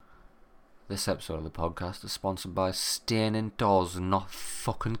This episode of the podcast is sponsored by staying indoors and not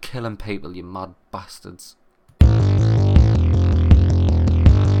fucking killing people, you mad bastards.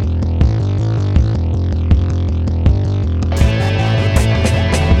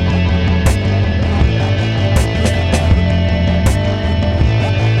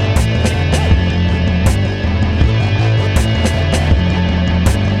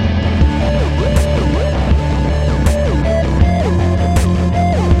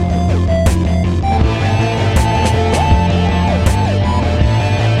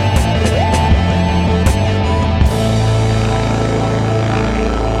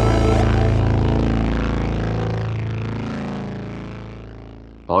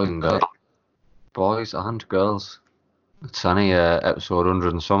 Boys and girls, it's only episode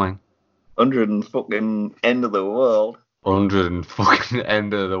 100 and something. 100 and fucking end of the world. 100 and fucking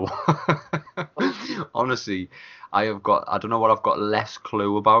end of the world. Honestly, I don't know what I've got less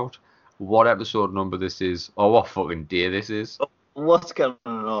clue about, what episode number this is, or what fucking day this is. What's going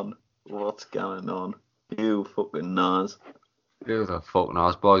on? What's going on? You fucking knows. Who the fuck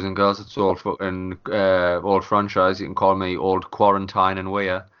knows, boys and girls? It's old fucking old franchise. You can call me old Quarantyne and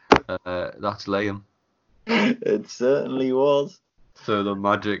Weir. That's Liam. It certainly was. Through the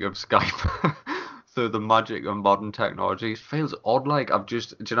magic of Skype, through the magic of modern technology, it feels odd. Like do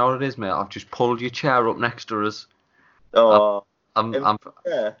you know what it is, mate? I've just pulled your chair up next to us. Oh, I've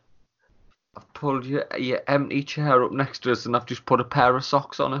yeah. pulled your empty chair up next to us, and I've just put a pair of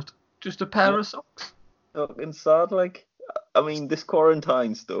socks on it. Just a pair of socks. Fucking sad, like. I mean, this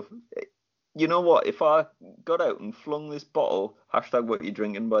quarantine stuff. You know what? If I got out and flung this bottle, hashtag what you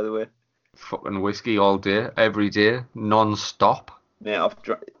drinking, by the way. Fucking whiskey all day, every day, non-stop. Yeah, I've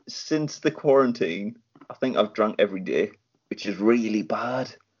drank since the quarantine. I think I've drunk every day, which is really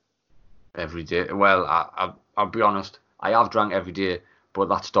bad. Every day. Well, I'll be honest. I have drank every day, but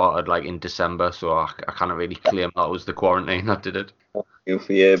that started like in December, so I can't really claim that was the quarantine that did it. Good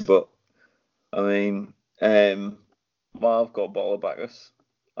for you, but I mean, well, I've got a bottle of Bacchus.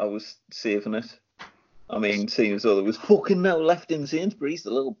 I was saving it. I mean, seeing as though there was fucking no left in Sainsbury's,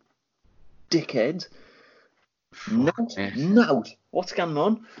 the little dickheads. Nout. What's going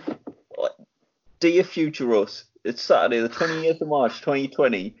on? Dear future us, it's Saturday, the 28th of March,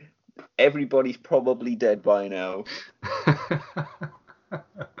 2020. Everybody's probably dead by now.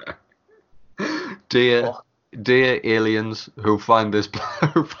 Dear aliens who find this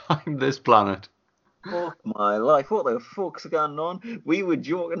planet. Fuck my life, what the fuck's going on? We were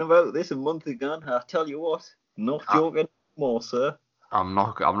joking about this a month ago, and I tell you what, not joking anymore, sir. I'm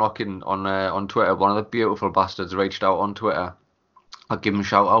not kidding. On Twitter, one of the beautiful bastards reached out on Twitter. I'll give him a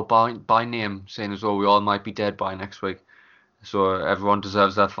shout out by name, saying as though we all might be dead by next week. So everyone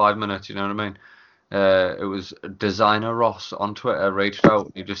deserves their 5 minutes, you know what I mean? It was Designer Ross on Twitter reached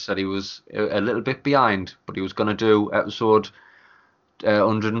out. He just said he was a little bit behind, but he was going to do episode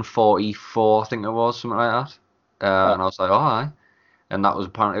 144, I think it was, something like that. And I was like, alright. And that was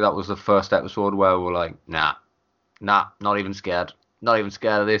the first episode where we were like, nah, not even scared. Not even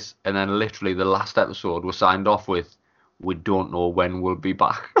scared of this. And then literally the last episode was signed off with, we don't know when we'll be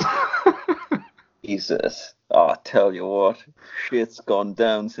back. Jesus. Oh, I tell you what, shit's gone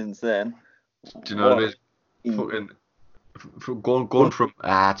down since then. Do you know what it is? Fucking going from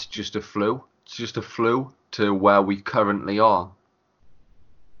it's just a flu. It's just a flu to where we currently are.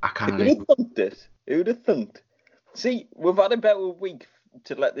 I can't. Who'd have thunked it? Who'd have thunked? See, we've had about a week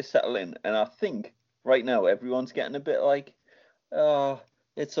to let this settle in, and I think right now everyone's getting a bit like,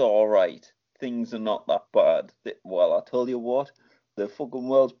 it's all right. Things are not that bad. Well, I tell you what, the fucking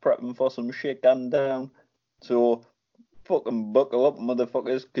world's prepping for some shit going down. So fucking buckle up,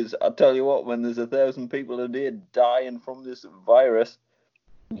 motherfuckers, because I tell you what, when there's 1,000 people a day dying from this virus,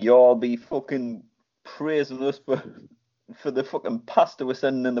 you'll be fucking praising us for the fucking pasta we're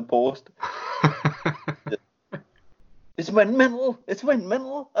sending in the post. It's went mental,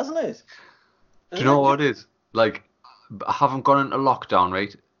 hasn't it? Do you know what it is? Like, I haven't gone into lockdown,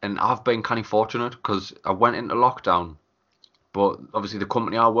 right? And I've been kind of fortunate because I went into lockdown, but obviously the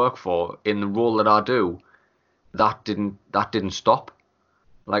company I work for, in the role that I do, that didn't stop.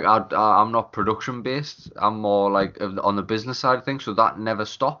 Like I'm not production based. I'm more like on the business side of things, so that never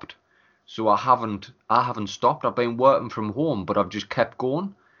stopped. So I haven't stopped. I've been working from home, but I've just kept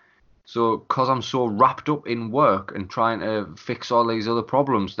going. So because I'm so wrapped up in work and trying to fix all these other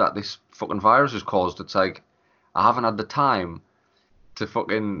problems that this fucking virus has caused, it's like I haven't had the time to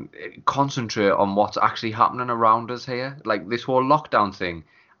fucking concentrate on what's actually happening around us here. Like this whole lockdown thing,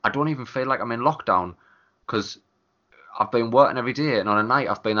 I don't even feel like I'm in lockdown because I've been working every day, and on a night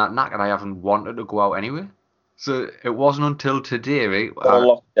I've been that knackered I haven't wanted to go out anyway. So it wasn't until today, right?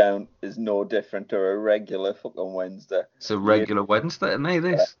 Your lockdown is no different to a regular fucking Wednesday. It's a You, regular Wednesday to me,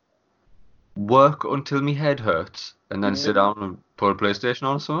 this. Work until me head hurts, and then sit down and put a PlayStation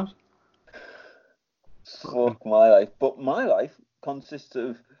on or something. fuck my life. But my life consists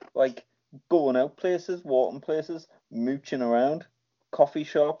of like going out places, walking places, mooching around, coffee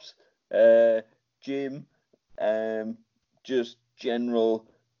shops, gym, um, just general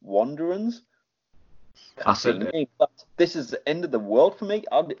wanderings. I Can't be said, me. This is the end of the world for me.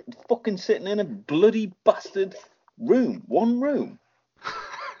 I'm fucking sitting in a bloody bastard room, one room.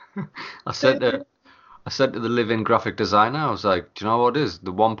 I said to, I said to the living graphic designer, I was like, do you know what it is?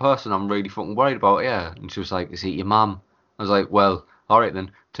 The one person I'm really fucking worried about here. And she was like, is it your mum? I was like, well, alright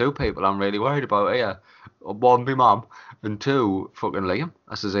then. Two people I'm really worried about here. One, be mum, and two, fucking Liam.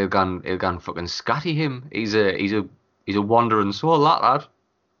 I says, he'll fucking scatty him. He's a wandering soul, that lad.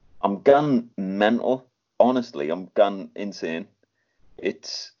 I'm gone mental. Honestly, I'm gone insane.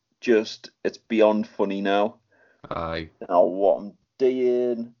 It's beyond funny now. Aye. Now what I'm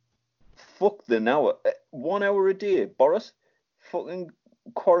doing? Fuck the hour. 1 hour a day, Boris. Fucking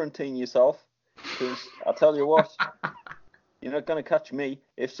quarantine yourself. Because I tell you what, you're not gonna catch me.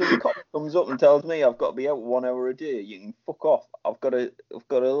 If some cop comes up and tells me I've got to be out 1 hour a day, you can fuck off. I've got a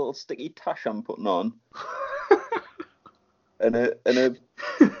little sticky tash I'm putting on and a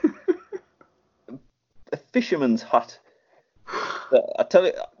fisherman's hat. But I tell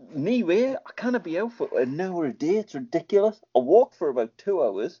you, anyway, I can't be out for an hour a day. It's ridiculous. I walk for about 2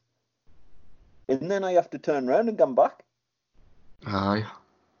 hours, and then I have to turn around and come back. Aye.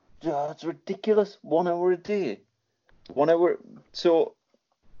 It's ridiculous. 1 hour a day. 1 hour. So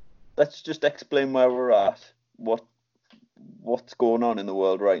let's just explain where we're at. What's going on in the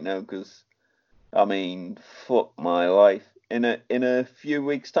world right now? Because I mean, fuck my life. In a few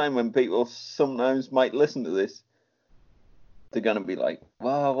weeks' time, when people sometimes might listen to this, they're gonna be like,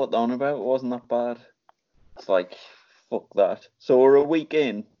 "Wow, what they on about? It wasn't that bad." It's like, fuck that. So we're a week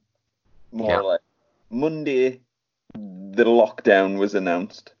in, more Yeah. or less. Monday, the lockdown was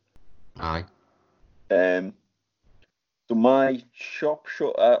announced. Aye. Um, so my shop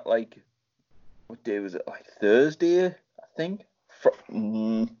shut at like, what day was it? Like Thursday, I think.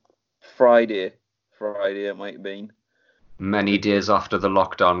 Friday. Friday it might have been. Many days after the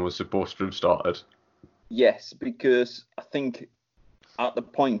lockdown was supposed to have started. Yes, because I think at the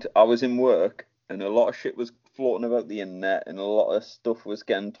point I was in work and a lot of shit was floating about the internet and a lot of stuff was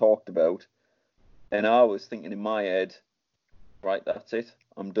getting talked about. And I was thinking in my head, right, that's it.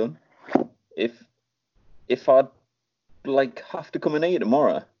 I'm done. If I'd like have to come in here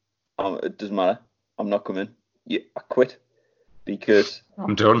tomorrow, it doesn't matter. I'm not coming. Yeah, I quit because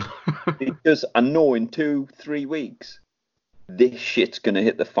I'm done. because I know in 2-3 weeks this shit's gonna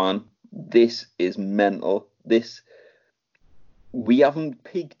hit the fan. This is mental. We haven't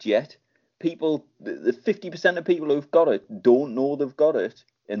peaked yet. People, the 50% of people who've got it don't know they've got it,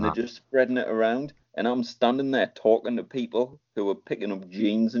 and they're Nah. just spreading it around. And I'm standing there talking to people who are picking up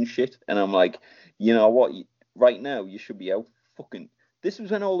jeans and shit, and I'm like, you know what? Right now, you should be out fucking. This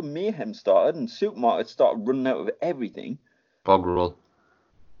was when all the mayhem started, and supermarkets started running out of everything. Bog roll.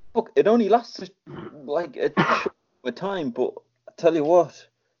 Look, it only lasts like a short time, but I tell you what,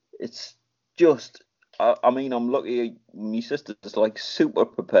 it's just. I mean, I'm lucky my sister's like super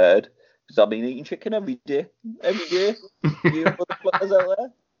prepared because I've been eating chicken every day. Every day. You other players out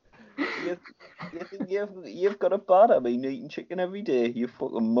there, you think you've got it bad? I've been eating chicken every day. You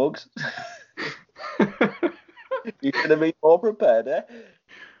fucking mugs. You could have been more prepared, eh?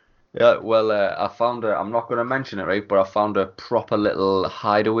 Yeah, well, I found I'm not going to mention it, right? But I found a proper little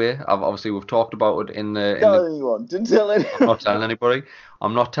hideaway. We've talked about it in the. Tell anyone. Didn't tell I'm not anyone. telling anybody.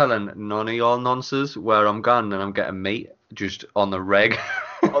 I'm not telling none of y'all nonsense where I'm gone and I'm getting meat just on the reg.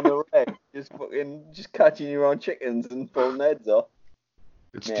 On the reg, just catching your own chickens and pulling heads off.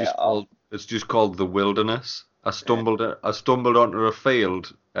 It's Yeah, just called the wilderness. I stumbled onto a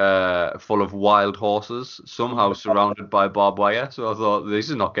field full of wild horses, somehow surrounded by barbed wire. So I thought this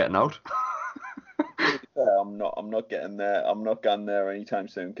is not getting out. to be fair, I'm not getting there. I'm not going there anytime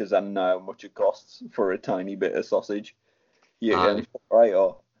soon because I know how much it costs for a tiny bit of sausage. You I can right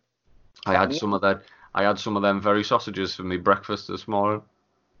off. I had And some of that. I had some of them very sausages for me breakfast this morning.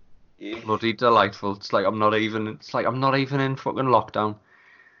 yeah, Bloody delightful. It's like I'm not even. It's like I'm not even in fucking lockdown.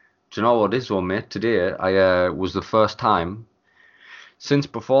 Do you know what it is, one mate? Today I was the first time since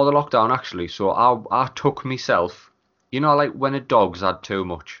before the lockdown actually. So I took myself. You know, like when a dog's had too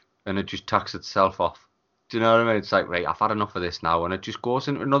much and it just tucks itself off. Do you know what I mean? It's like, right, I've had enough of this now, and it just goes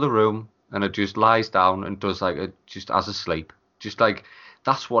into another room and it just lies down and does like it just as a sleep. Just like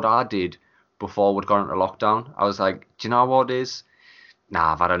that's what I did before we'd gone into lockdown. I was like, do you know what it is?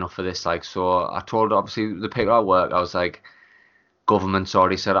 Nah, I've had enough of this. Like, so I told obviously the people at work, I was like, government's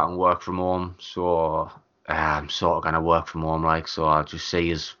already said I can work from home, so I'm sort of gonna work from home, like, so I'll just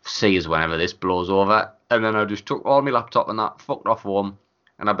see as whenever this blows over. And then I just took all my laptop and that, fucked off home,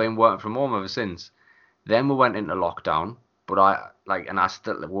 and I've been working from home ever since. Then we went into lockdown, but I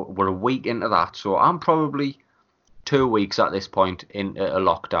still, we're a week into that, so I'm probably 2 weeks at this point into a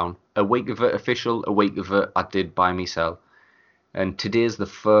lockdown. A week of it official, a week of it I did by myself. And today's the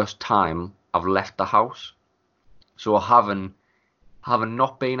first time I've left the house. So having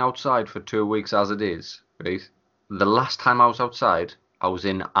not been outside for 2 weeks as it is, right? The last time I was outside, I was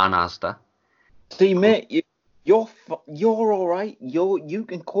in an Asda. See, mate, you're all right. You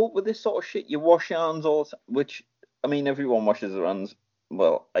can cope with this sort of shit. You wash your hands all, which I mean, everyone washes their hands.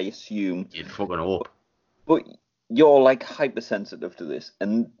 Well, I assume, You'd fucking hope. but you're like hypersensitive to this,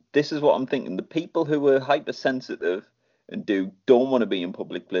 and this is what I'm thinking. The people who are hypersensitive and don't want to be in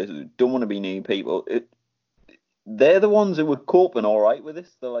public places, don't want to be near people, they're the ones who are coping all right with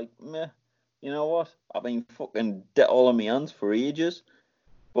this. They're like, meh, you know what? I've been fucking all on my hands for ages,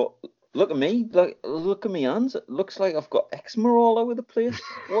 but look at me, look at my hands. It looks like I've got eczema all over the place.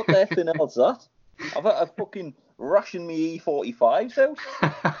 What the effing hell's that? I've had a fucking ration me E45s out.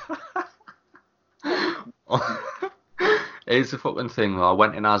 It's a fucking thing though. I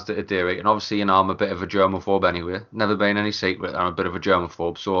went in Asda today, right? And obviously, I'm a bit of a germaphobe anyway. Never been any secret. I'm a bit of a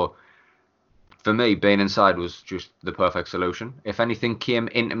germaphobe. So for me, being inside was just the perfect solution. If anything came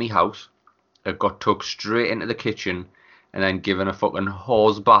into me house, it got took straight into the kitchen and then given a fucking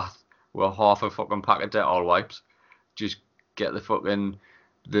hose bath with half a fucking pack of Dettol wipes. Just get the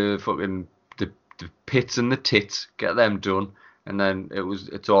pits and the tits, get them done, and then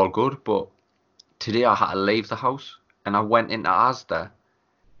it's all good. But today I had to leave the house and I went into Asda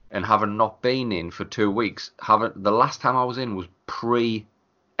and having not been in for 2 weeks, having the last time I was in was pre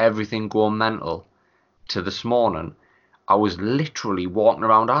everything going mental to this morning. I was literally walking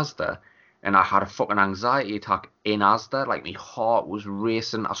around Asda and I had a fucking anxiety attack in Asda. Like my heart was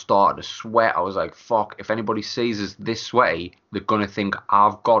racing. I started to sweat. I was like, fuck, if anybody sees us this sweaty, they're gonna think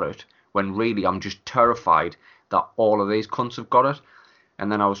I've got it. When really I'm just terrified that all of these cunts have got it.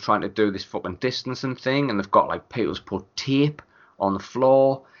 And then I was trying to do this fucking distancing thing, and they've got like people's put tape on the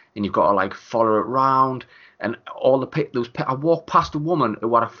floor, and you've got to like follow it round. And all the I walked past a woman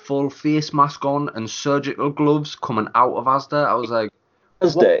who had a full face mask on and surgical gloves coming out of Asda. I was like,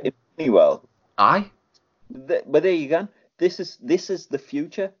 what? Asda, well, Aye? but there you go. This is the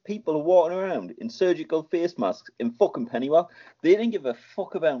future. People are walking around in surgical face masks in fucking Pennywell. They didn't give a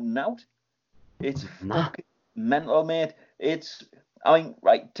fuck about nout. It's Nah. fucking mental, mate. I mean,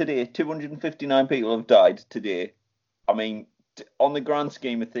 right, today, 259 people have died today. I mean, on the grand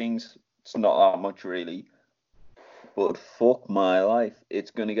scheme of things, it's not that much, really. But fuck my life, it's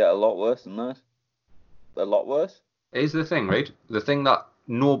going to get a lot worse than that. A lot worse. Here's the thing, right? The thing that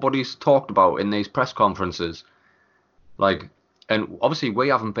nobody's talked about in these press conferences, like, and obviously we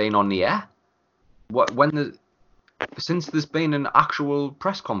haven't been on the air. Since there's been an actual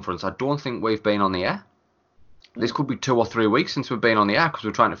press conference, I don't think we've been on the air. This could be 2 or 3 weeks since we've been on the air because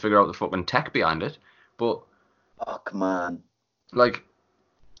we're trying to figure out the fucking tech behind it. But Fuck, man. like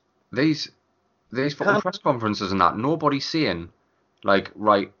these fucking press conferences and that, nobody's saying like,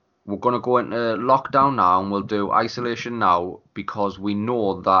 right, we're gonna go into lockdown now and we'll do isolation now because we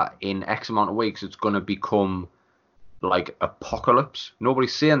know that in X amount of weeks it's gonna become like apocalypse.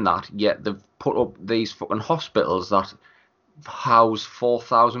 Nobody's saying that, yet they've put up these fucking hospitals that house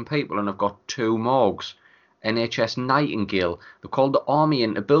 4,000 people and have got two morgues. NHS Nightingale. They've called the army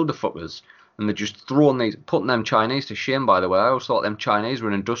in to build the fuckers. And they're just putting them Chinese to shame, by the way. I always thought them Chinese were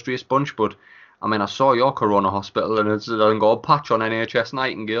an industrious bunch, but I mean, I saw your Corona hospital and it's got a patch on NHS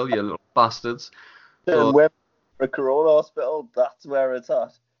Nightingale, you little bastards. And So, when a Corona hospital, that's where it's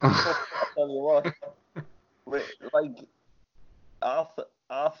at. I tell you what. Like,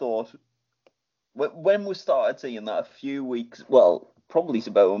 I thought when we started seeing that a few weeks, well, probably it's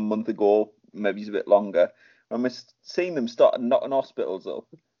about a month ago, maybe it's a bit longer, when we're seeing them start knocking hospitals up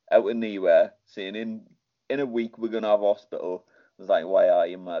out in nowhere, saying in a week we're gonna have hospital. I was like, why are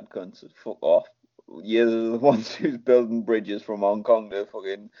you mad cunts? Fuck off. You're the ones who's building bridges from Hong Kong to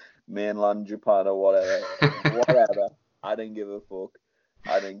fucking mainland Japan or whatever. Whatever. I didn't give a fuck.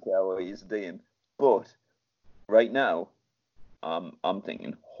 I didn't care what he's doing. But right now, I'm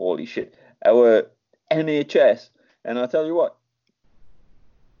thinking, holy shit, our NHS, and I tell you what,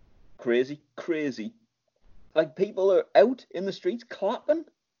 crazy. Like, people are out in the streets clapping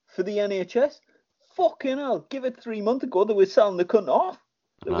for the NHS. Fucking hell, give it 3 months ago, they were selling the cunt off.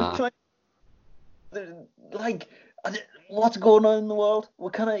 They were trying. Like, what's going on in the world? We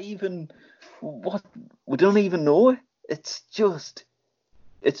cannot even what we don't even know it. It's just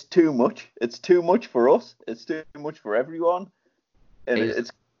it's too much. It's too much for us. It's too much for everyone, and Here's,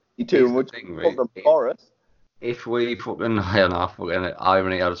 it's too here's the much thing, for right? the Boris. If we fucking, I don't know, fucking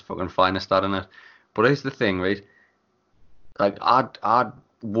irony, I just fucking find a stat in it. But here's the thing, right? Like, I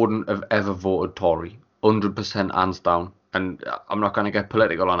wouldn't have ever voted Tory, 100% hands down. And I'm not going to get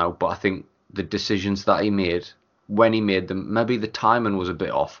political on it, but I think the decisions that he made, when he made them, maybe the timing was a bit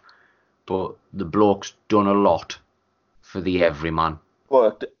off, but the bloke's done a lot for the everyman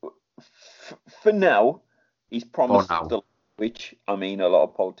But for now, he's for promised now. which I mean a lot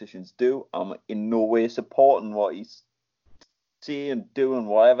of politicians do. I'm in no way supporting what he's saying, doing,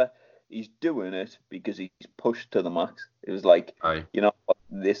 whatever. He's doing it because he's pushed to the max. It was like, Aye, you know, what,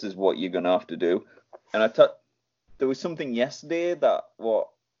 this is what you're gonna have to do. And I thought there was something yesterday that what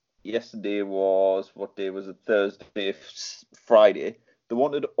yesterday was what day was it? Thursday, Friday. They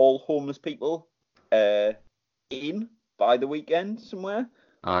wanted all homeless people uh in by the weekend somewhere.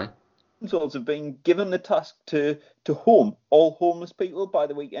 aye. Councils have been given the task to home all homeless people by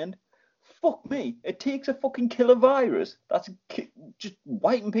the weekend. Fuck me, it takes a fucking killer virus that's just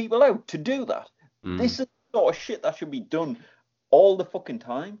wiping people out to do that. Mm. This is the sort of shit that should be done all the fucking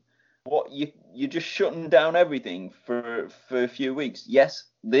time. What you're just shutting down everything for a few weeks. Yes,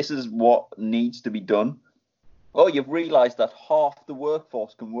 this is what needs to be done. Oh, you've realised that half the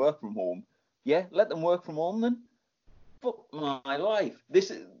workforce can work from home. Yeah, let them work from home then. Fuck my life.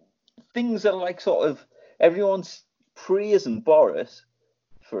 This is things are like sort of everyone's praising Boris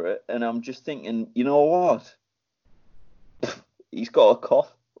for it, and I'm just thinking, you know what? He's got a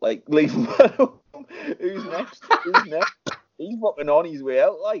cough. Like, leave him alone. Who's next? Who's next? He's fucking on his way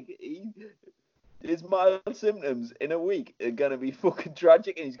out. Like, his mild symptoms in a week are gonna be fucking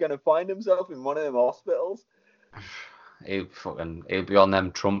tragic, and he's gonna find himself in one of them hospitals. He'll be on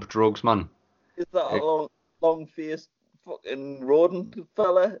them Trump drugs, man. Is that Eh, a long faced fucking rodent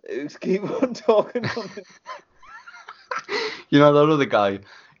fella who's keep on talking on the You know that other guy,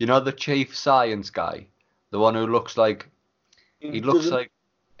 you know the chief science guy, the one who looks like who he looks doesn't like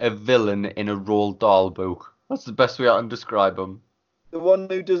a villain in a Roald Dahl book. That's the best way I can describe him. the one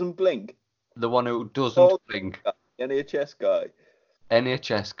who doesn't blink. The one who doesn't All blink. NHS guy.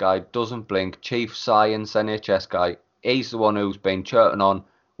 NHS guy doesn't blink. Chief science NHS guy. He's the one who's been chirting on.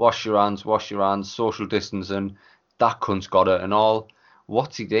 Wash your hands, social distancing. That cunt's got it and all.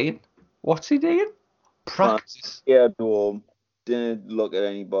 What's he doing? What's he doing? Man, Practice. stay at home. Don't look at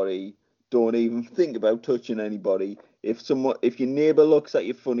anybody. Don't even think about touching anybody. If your neighbour looks at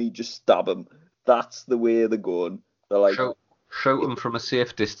you funny, just stab him. That's the way they're going. They're like, Shoot him from a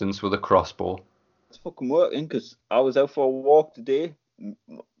safe distance with a crossbow. it's fucking working. Because I was out for a walk today,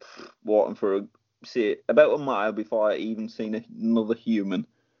 walking for say about a mile before I even seen another human.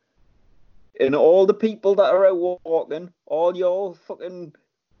 And all the people that are out walking, all your fucking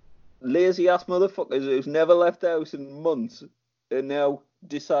lazy ass motherfuckers who's never left the house in months and now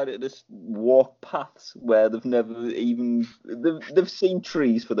decided to walk paths where they've never even they've seen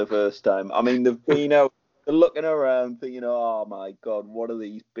trees for the first time. I mean, they've been out, they're looking around, thinking, "Oh my god, what are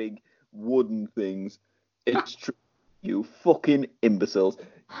these big wooden things?" It's true, you fucking imbeciles.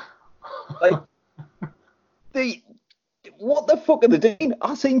 Like they. What the fuck are they doing?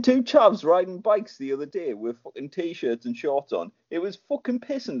 I seen two chavs riding bikes the other day with fucking t-shirts and shorts on. It was fucking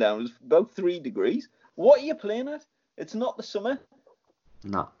pissing down. It was about 3 degrees. What are you playing at? It's not the summer.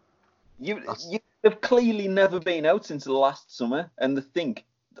 No. They've clearly never been out since the last summer, and they think,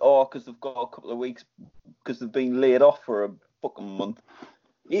 oh, because they've got a couple of weeks, because they've been laid off for a fucking month.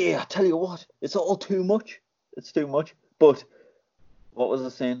 Yeah, I tell you what, it's all too much. It's too much. But what was I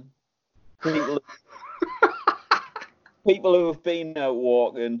saying? People who have been out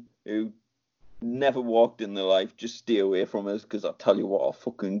walking, who never walked in their life, just stay away from us, because I tell you what, I'll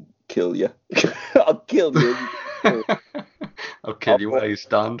fucking kill you. I'll kill you. I'll kill you where you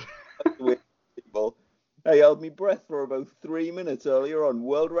stand. People. I held my breath for about 3 minutes earlier on,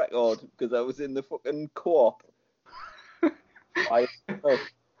 world record, because I was in the fucking co-op. I'm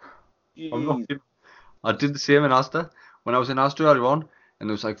not kidding. I did the same in Asda. When I was in Asda earlier on, and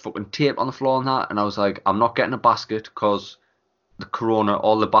there was like fucking tape on the floor and that, and I was like, I'm not getting a basket because the corona,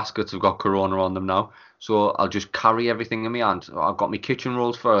 all the baskets have got corona on them now. So I'll just carry everything in my hand. I've got my kitchen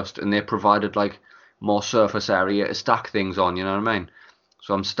rolls first, and they provided like more surface area to stack things on, you know what I mean?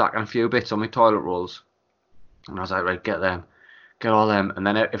 So I'm stacking a few bits on my toilet rolls. And I was like, right, get all them. And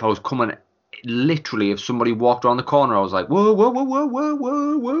then if I was coming, literally, if somebody walked around the corner, I was like, whoa, whoa, whoa, whoa, whoa,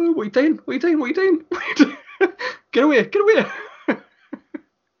 whoa, whoa, what are you doing? What are you doing? What are you doing? Get away, get away.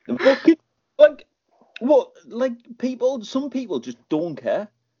 The fucking, like, Well, like some people just don't care.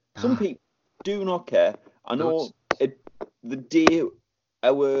 Some people do not care. I know the day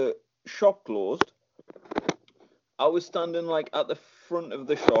our shop closed, I was standing like at the front of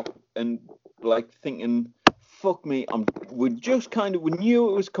the shop and like thinking, "Fuck me!" We just we knew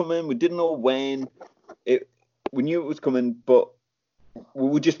it was coming. We didn't know when it. We knew it was coming, but we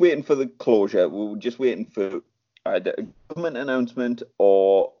were just waiting for the closure. We were just waiting for either a government announcement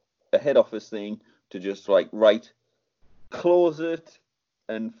or a head office thing to just like close it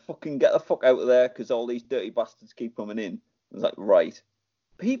and fucking get the fuck out of there because all these dirty bastards keep coming in. It's like, right,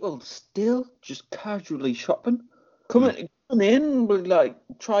 people still just casually shopping, coming in with like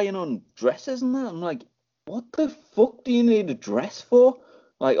trying on dresses and that. I'm like, what the fuck do you need a dress for?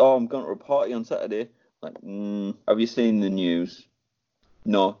 Like, oh, I'm going to a party on Saturday. Like, have you seen the news?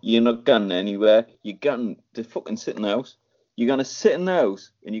 No, you're not going anywhere. You're going to fucking sit in the house. You're going to sit in the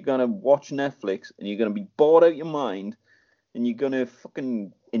house and you're going to watch Netflix and you're going to be bored out your mind and you're going to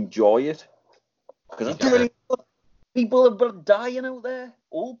fucking enjoy it. Because I'm telling you, people are dying out there.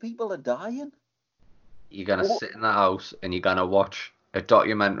 Old people are dying. You're gonna sit in the house and you're gonna watch a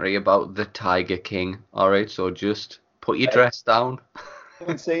documentary about the Tiger King. All right, so just put your dress down. I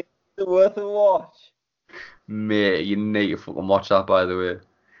haven't seen it worth a watch. Mate, you need to fucking watch that, by the way.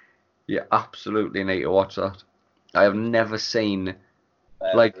 You absolutely need to watch that. I have never seen,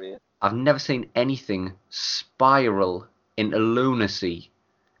 like, I've never seen anything spiral into lunacy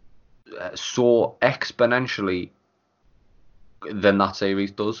so exponentially than that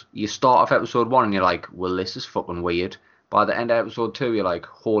series does. You start off episode 1 and you're like, well, this is fucking weird. By the end of episode 2, you're like,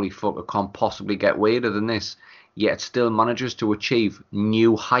 holy fuck, it can't possibly get weirder than this. Yet it still manages to achieve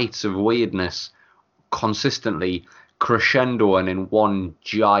new heights of weirdness consistently, crescendoing in one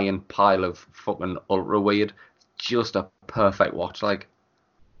giant pile of fucking ultra weird. Just a perfect watch. Like,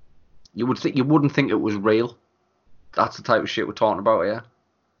 you wouldn't think it was real. That's the type of shit we're talking about here.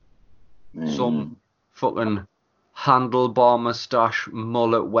 Some fucking handlebar mustache,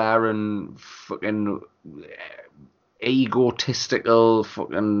 mullet wearing, fucking egotistical,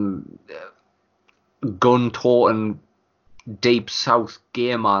 fucking gun toting, deep south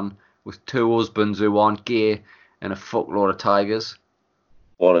gay man with 2 husbands who aren't gay and a fuckload of tigers.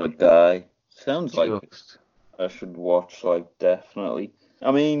 What a guy. Sounds like I should watch, like, definitely.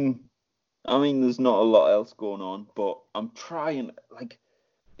 I mean, there's not a lot else going on, but I'm trying, like,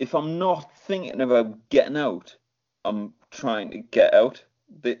 if I'm not thinking about getting out, I'm trying to get out.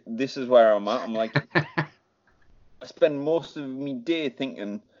 This is where I'm at. I'm like, I spend most of my day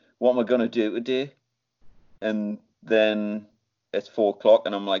thinking, what am I going to do today? And then it's 4 o'clock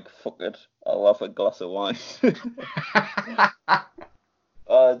and I'm like, fuck it, I'll have a glass of wine.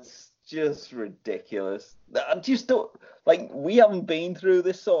 It's just ridiculous. I just don't, like, we haven't been through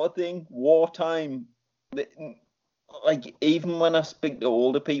this sort of thing. Wartime, like, even when I speak to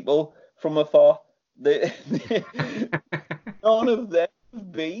older people from afar, none of them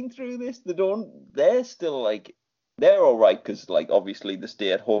have been through this. They're still like, they're all right because, like, obviously they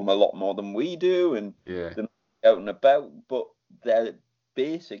stay at home a lot more than we do and they're not out and about, but their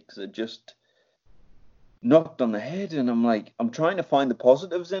basics are just knocked on the head. And I'm like, I'm trying to find the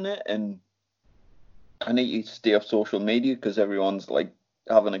positives in it, and I need to stay off social media because everyone's like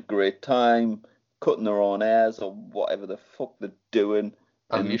having a great time, cutting their own hairs or whatever the fuck they're doing.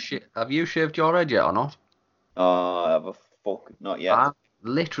 Have you shaved your head yet or not? I have a fuck, not yet. I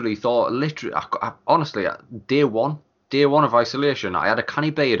literally thought, honestly, day one of isolation, I had a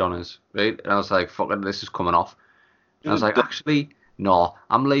canny beard on us, right? And I was like, fuck it, this is coming off. And I was like, actually, no,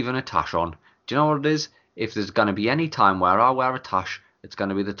 I'm leaving a tash on. Do you know what it is? If there's going to be any time where I wear a tash, it's going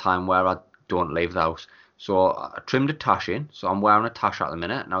to be the time where I don't leave the house. So I trimmed a tash in, so I'm wearing a tash at the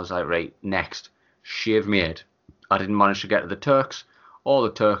minute, and I was like, right, next, shave my head. I didn't manage to get to the Turks. All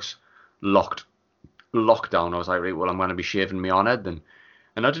the Turks lockdown. I was like, right, well, I'm going to be shaving my own head then.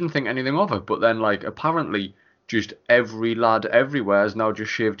 And I didn't think anything of it, but then, like, apparently just every lad everywhere has now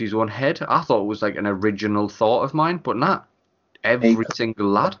just shaved his own head. I thought it was like an original thought of mine, but not every single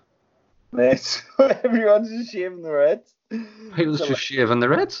lad. Mate, everyone's just shaving their heads. People's just shaving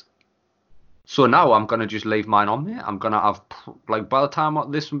their heads. So now I'm going to just leave mine on there. I'm going to have, like, by the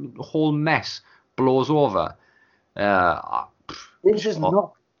time this whole mess blows over, this is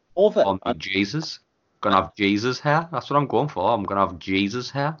not over. On me, Jesus. Gonna have Jesus hair. That's what I'm going for. I'm gonna have Jesus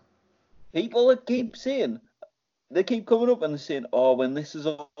hair. People that keep saying, they keep coming up and they're saying, "Oh, when this is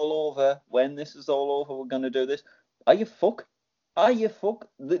all over, we're gonna do this." Are you fuck?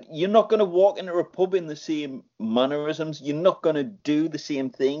 You're not gonna walk into a pub in the same mannerisms. You're not gonna do the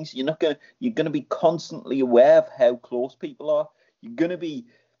same things. You're gonna be constantly aware of how close people are. You're gonna be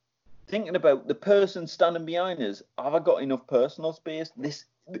thinking about the person standing behind us. Have I got enough personal space? This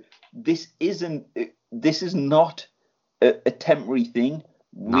isn't. This is not a temporary thing.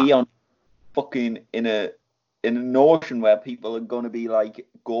 Nah. We are fucking in an ocean where people are going to be like,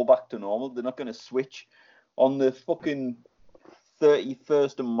 go back to normal. They're not going to switch on the fucking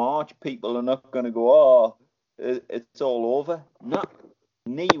 31st of March. People are not going to go, oh, it's all over. No,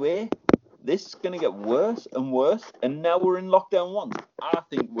 way. This is going to get worse and worse. And now we're in lockdown 1. I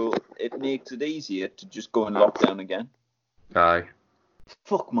think it makes it easier to just go in lockdown again. Aye.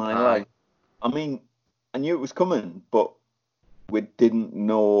 Fuck my life. I mean, I knew it was coming, but we didn't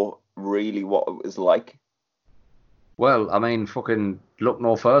know really what it was like. Well, I mean, fucking look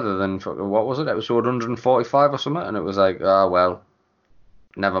no further than fucking, what was it, episode 145 or something, and it was like, well,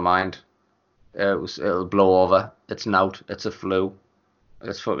 never mind. It'll blow over. It's nout. It's a flu.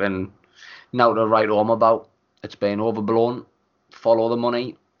 It's fucking now to write home about. It's been overblown. Follow the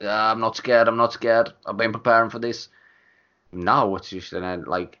money. I'm not scared. I'm not scared. I've been preparing for this. Now it's just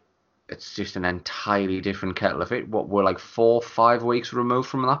it's just an entirely different kettle of fish. What, we're like 4-5 weeks removed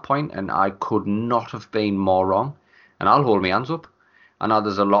from that point, and I could not have been more wrong. And I'll hold my hands up. I know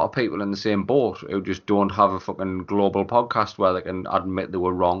there's a lot of people in the same boat who just don't have a fucking global podcast where they can admit they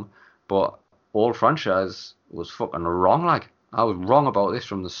were wrong. But Old Franchise was fucking wrong. Like, I was wrong about this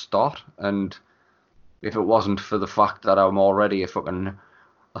from the start. And if it wasn't for the fact that I'm already a fucking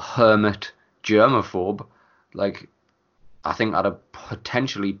hermit germaphobe, like, I think I'd have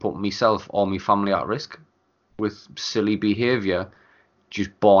potentially put myself or my family at risk with silly behaviour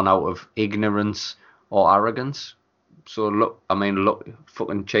just born out of ignorance or arrogance. So look,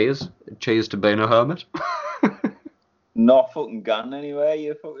 fucking cheers to being a hermit. Not fucking gone anywhere,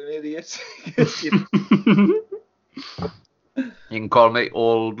 you fucking idiots. You can call me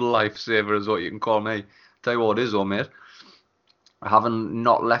old lifesaver is what you can call me. Tell you what it is, though, mate. I haven't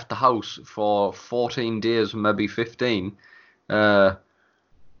not left the house for 14 days, maybe 15.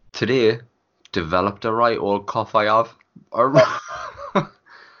 Today, developed a right old cough I have.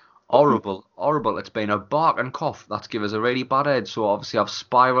 Horrible. It's been a barking cough that's given us a really bad head. So obviously I've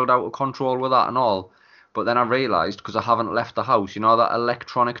spiraled out of control with that and all. But then I realised, because I haven't left the house, you know that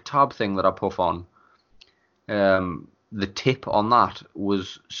electronic tab thing that I puff on? The tip on that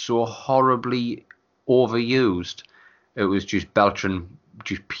was so horribly overused. It was just belching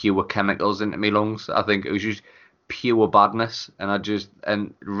just pure chemicals into my lungs. I think it was just pure badness.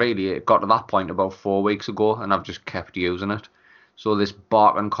 And really it got to that point about 4 weeks ago, and I've just kept using it. So this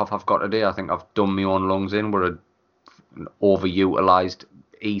barking cough I've got today, I think I've done my own lungs in with an overutilised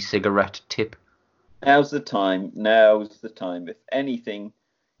e-cigarette tip. Now's the time. If anything,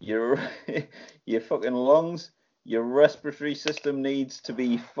 your fucking lungs, your respiratory system needs to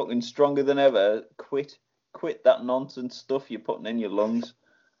be fucking stronger than ever. Quit that nonsense stuff you're putting in your lungs.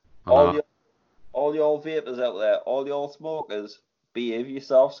 All your vapors out there, all your smokers, behave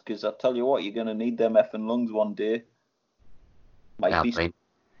yourselves, because I tell you what, you're gonna need them effing lungs one day. I've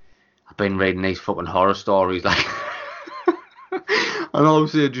been reading these fucking horror stories, like, and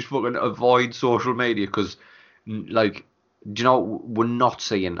obviously I just fucking avoid social media because, like, do you know, we're not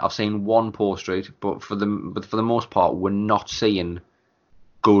seeing. I've seen one post, right, but for the most part, we're not seeing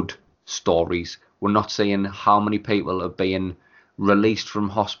good stories. We're not seeing how many people are being released from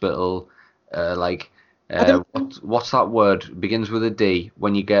hospital. What's that word? Begins with a D.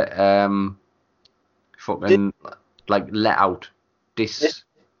 When you get fucking like let out.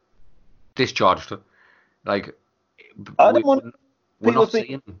 Discharged. Like, I don't want we're people not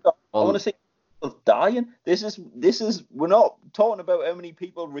seeing. I want to see people dying. This is. We're not talking about how many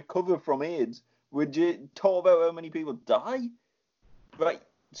people recover from AIDS. We're just talking about how many people die. Right.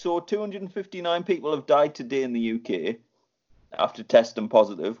 So 259 people have died today in the UK after testing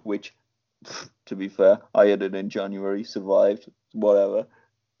positive. Which, to be fair, I had it in January. Survived. Whatever.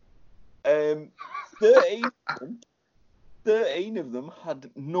 13 of them had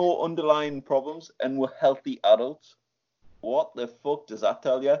no underlying problems and were healthy adults. What the fuck does that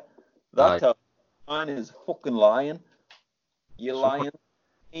tell you? That tells you mine is fucking lying. You're lying.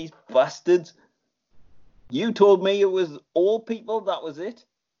 These bastards. You told me it was old people, that was it?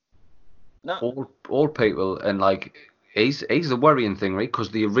 No. Old people, and like, he's the worrying thing, right? Because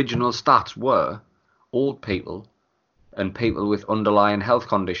the original stats were old people and people with underlying health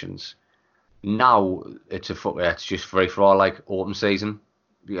conditions. Now it's just free for all, like autumn season.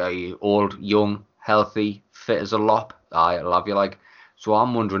 Yeah, old, young, healthy, fit as a lop. I'll have you like. So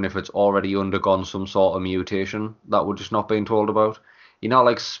I'm wondering if it's already undergone some sort of mutation that we're just not being told about. You know,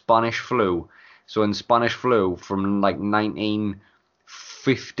 like Spanish flu. So in Spanish flu, from like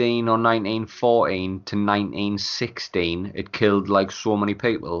 1915 or 1914 to 1916, it killed like so many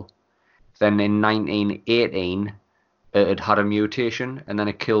people. then in 1918 it had had a mutation, and then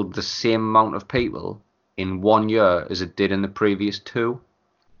it killed the same amount of people in 1 year as it did in the previous two.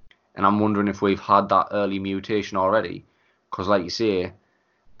 And I'm wondering if we've had that early mutation already, because like you say,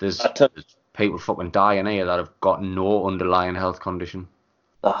 there's, I tell there's people fucking dying here that have got no underlying health condition.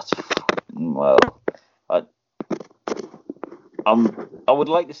 that's well, I I would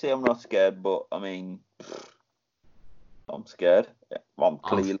like to say I'm not scared, but I mean, I'm scared. I'm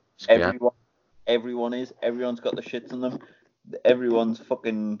clearly scared. everyone is. Everyone's got the shits in them. Everyone's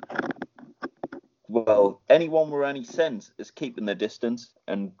fucking. Well, anyone with any sense is keeping their distance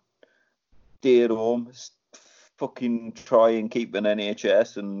and stay at home. Fucking try and keep an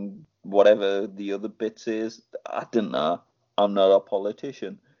NHS and whatever the other bits is. I don't know. I'm not a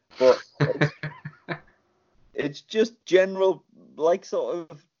politician, but it's just general, like sort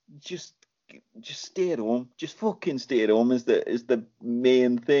of just stay at home. Just fucking stay at home is the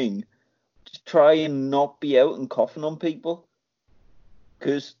main thing. Just try and not be out and coughing on people,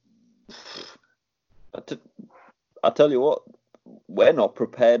 because I tell you what, we're not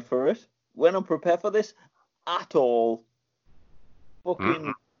prepared for it. We're not prepared for this at all.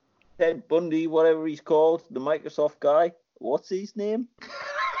 Fucking Ted Bundy, whatever he's called, the Microsoft guy. What's his name?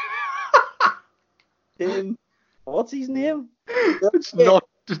 Tim. What's his name? It's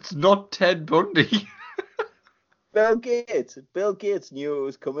not Ted Bundy. Bill Gates. Bill Gates knew it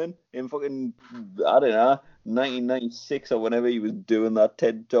was coming in fucking, I don't know, 1996 or whenever he was doing that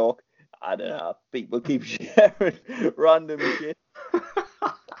TED talk. I don't know. People keep sharing random shit.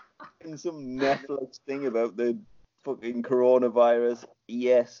 And some Netflix thing about the fucking coronavirus.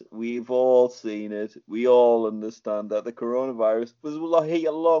 Yes, we've all seen it. We all understand that the coronavirus was here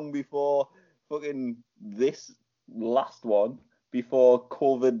long before fucking this last one, before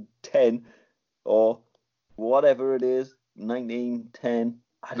COVID-10 or whatever it is, 1910.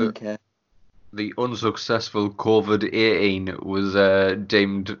 I don't care. The unsuccessful COVID-18 was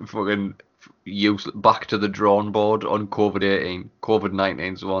deemed fucking back to the drawing board on COVID-18.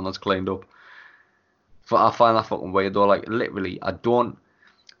 COVID-19 is the one that's cleaned up. But I find that fucking weird though. Like literally, I don't.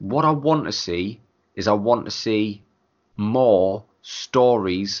 What I want to see is I want to see more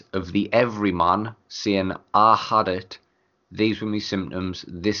stories of the everyman saying, I had it, these were my symptoms,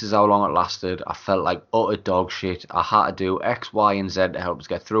 this is how long it lasted, I felt like utter dog shit, I had to do X, Y, and Z to help us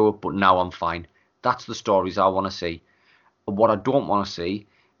get through it, but now I'm fine. That's the stories I want to see. What I don't want to see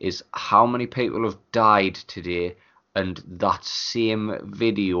is how many people have died today, and that same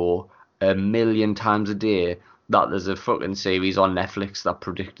video a million times a day that there's a fucking series on Netflix that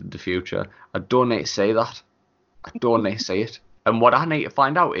predicted the future. I don't need to say that. I don't need to see it. And what I need to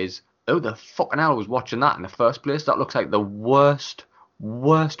find out is who the fucking hell was watching that in the first place. That looks like the worst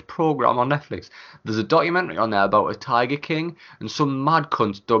program on Netflix. There's a documentary on there about a Tiger King, and some mad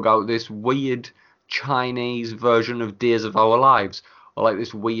cunts dug out this weird Chinese version of Days of Our Lives, or like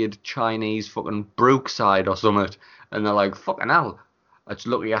this weird Chinese fucking Brookside or something. And they're like, fucking hell, it's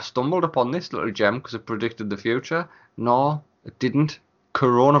lucky I stumbled upon this little gem because it predicted the future. No, it didn't.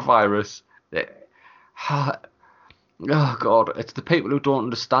 Coronavirus. Oh God, it's the people who don't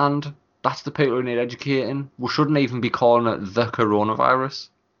understand. That's the people who need educating. We shouldn't even be calling it the coronavirus.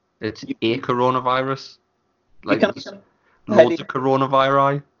 It's a coronavirus. You Like can there's loads of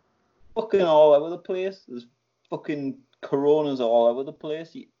coronavirus. fucking all over the place. There's fucking coronas all over the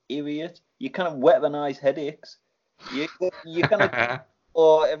place. You idiot. You kind of weaponize headaches. You kind of,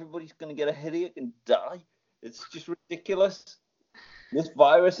 or everybody's gonna get a headache and die. It's just ridiculous. This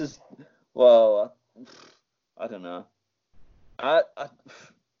virus is, well, I don't know.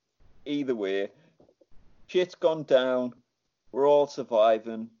 Either way, shit's gone down. We're all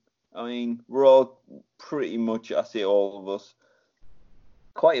surviving. I mean, we're all pretty much, I say all of us,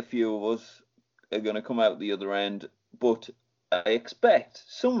 quite a few of us are going to come out the other end, but I expect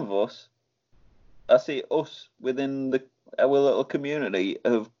some of us, I say us within our little community,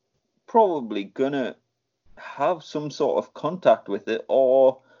 are probably going to have some sort of contact with it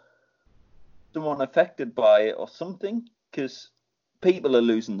or someone affected by it or something, because people are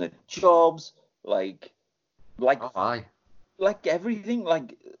losing their jobs, like everything,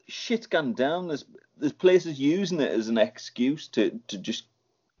 like shit's gone down. There's places using it as an excuse to just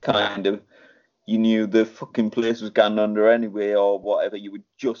kind of, you knew the fucking place was gone under anyway or whatever, you would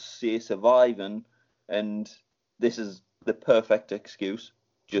just say surviving, and this is the perfect excuse.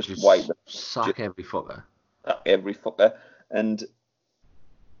 Just wipe them. Sack every fucker. Sack every fucker. And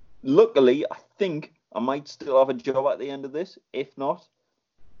luckily, I think I might still have a job at the end of this. If not,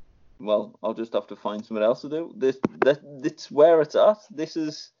 well, I'll just have to find something else to do. That's where it's at. This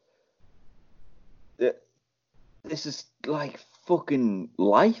is like fucking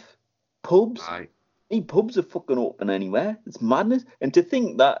life. Pubs, Aye. pubs are fucking open anywhere. It's madness. And to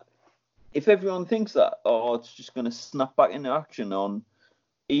think that if everyone thinks that, oh, it's just gonna snap back into action on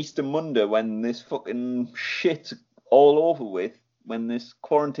Easter Monday when this fucking shit's all over with, when this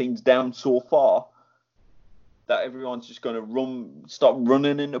quarantine's down so far, that everyone's just gonna start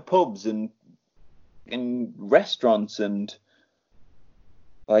running into pubs and in restaurants and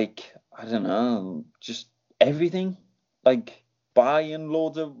like I don't know, just everything, like buying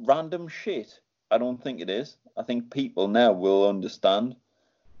loads of random shit. I don't think it is. I think people now will understand.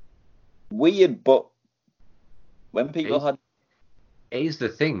 Weird, but when people Here's, had here's the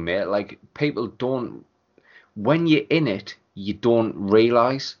thing, mate. Like, people don't. When you're in it, you don't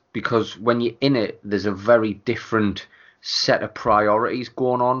realise, because when you're in it, there's a very different set of priorities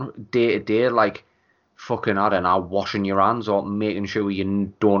going on day to day. Like, fucking, I don't know, washing your hands, or making sure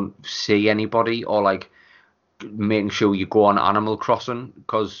you don't see anybody, or like making sure you go on Animal Crossing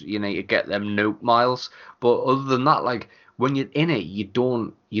because you need to get them note miles. But other than that, like, when you're in it, you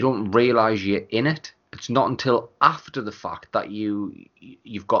don't realize you're in it. It's not until after the fact that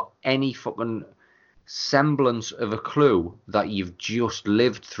you've got any fucking semblance of a clue that you've just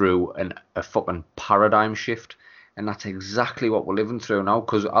lived through a fucking paradigm shift. And that's exactly what we're living through now,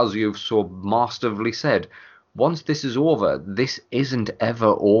 because as you've so masterfully said, once this is over, this isn't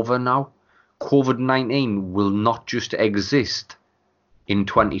ever over now. COVID-19 will not just exist in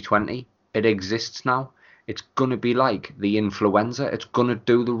 2020. It exists now. It's going to be like the influenza. It's going to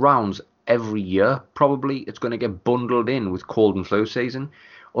do the rounds every year, probably. It's going to get bundled in with cold and flu season.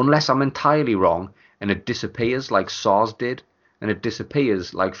 Unless I'm entirely wrong and it disappears like SARS did, and it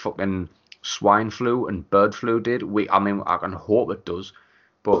disappears like fucking swine flu and bird flu did. I mean, I can hope it does.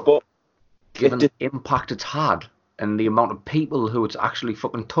 But but it given the impact it's had and the amount of people who it's actually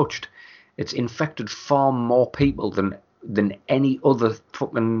fucking touched, it's infected far more people than any other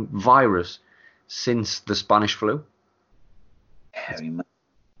fucking virus since the Spanish flu. It's Harry, man.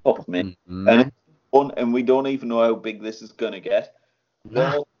 Fuck me. fucking And mad. and we don't even know how big this is gonna get. They're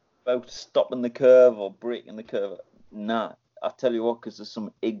Nah. all about stopping the curve or breaking the curve. Nah, I tell you what, because there's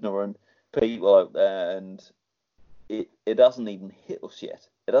some ignorant people out there, and it hasn't even hit us yet.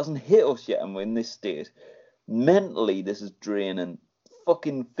 It hasn't hit us yet, and we're in this state. Mentally, this is draining.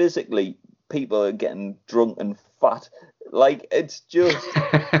 Fucking physically, people are getting drunk and fat. Like it's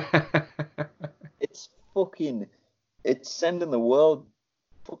fucking, it's sending the world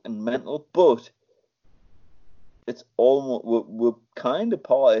fucking mental. But it's almost we're kind of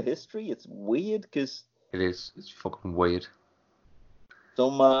part of history. It's weird because It is. It's fucking weird. so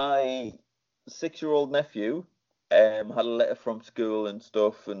my 6-year-old nephew had a letter from school and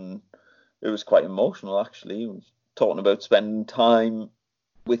stuff, and it was quite emotional actually. He was talking about spending time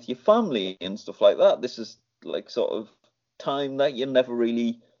with your family and stuff like that. This is like sort of time that you're never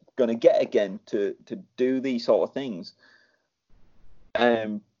really gonna get again to do these sort of things.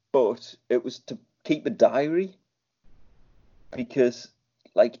 But it was to keep a diary because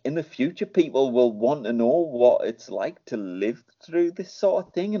like in the future people will want to know what it's like to live through this sort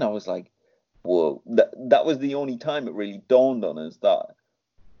of thing. And I was like, whoa, that was the only time it really dawned on us that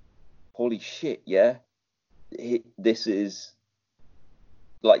holy shit, yeah, this is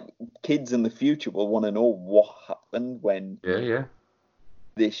like kids in the future will want to know what happened when Yeah, yeah.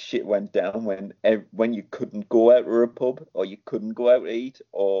 this shit went down, when you couldn't go out to a pub or you couldn't go out to eat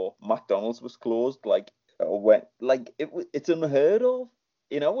or McDonald's was closed, like or when like it's unheard of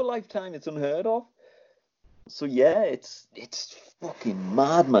in our lifetime. It's unheard of. So yeah, it's fucking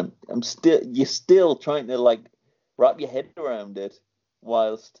mad, man. You're still trying to like wrap your head around it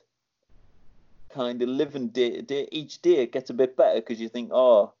whilst kind of living day to day. Each day it gets a bit better because you think,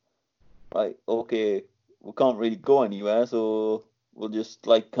 oh, right, okay, we can't really go anywhere, so we'll just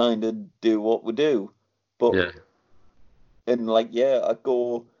like kind of do what we do. But Yeah. and like yeah, I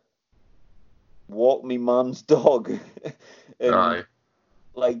go walk me man's dog, and Aye.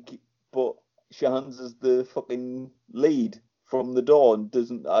 like, but Shans is the fucking lead from the door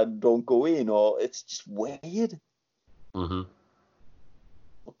and I don't go in, or it's just weird, Mm-hmm.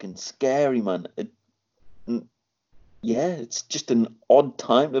 fucking scary, man. Yeah, it's just an odd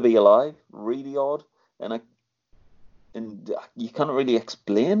time to be alive, really odd, and you can't really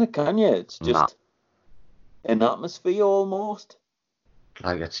explain it, can you? It's Nah. just an atmosphere almost.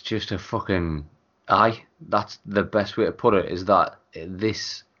 Like, it's just a fucking. Aye. That's the best way to put it, is that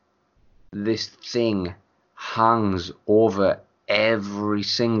this thing hangs over every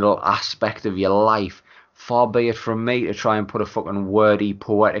single aspect of your life. Far be it from me to try and put a fucking wordy,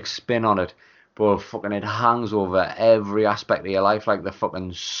 poetic spin on it, but fucking it hangs over every aspect of your life like the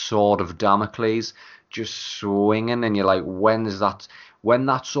fucking sword of Damocles, just swinging, and you're like, when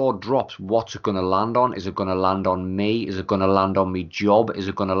that sword drops, what's it going to land on? Is it going to land on me? Is it going to land on me job? Is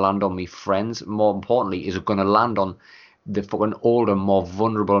it going to land on me friends? More importantly, is it going to land on the fucking older, more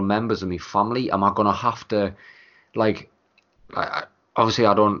vulnerable members of my family? Am I going to have to, like, obviously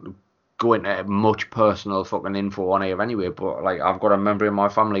I don't go into much personal fucking info on here anyway, but like I've got a member in my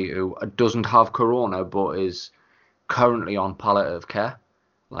family who doesn't have corona but is currently on palliative care.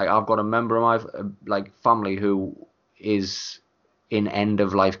 Like I've got a member of my like family who is in end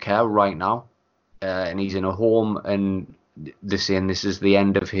of life care right now, and he's in a home, and they're saying this is the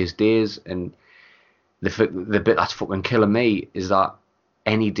end of his days. And the bit that's fucking killing me is that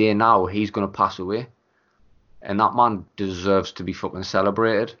any day now he's gonna pass away, and that man deserves to be fucking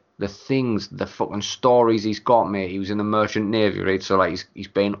celebrated. The things, the fucking stories he's got, mate. He was in the merchant navy, right? So like he's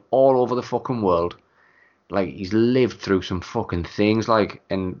been all over the fucking world. Like he's lived through some fucking things, like,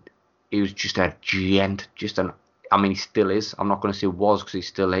 and he was just a gent, just an. I mean, he still is. I'm not gonna say was because he's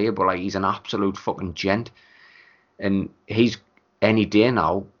still here, but like he's an absolute fucking gent, and he's any day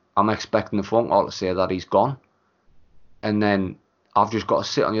now. I'm expecting the phone call to say that he's gone, and then I've just got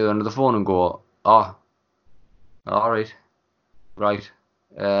to sit on the other end of the phone and go, oh, all right, right.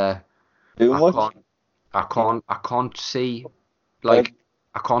 Uh, Too I much? can't see, Like, like,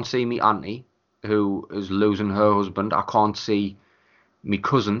 I can't see me auntie who is losing her husband. I can't see me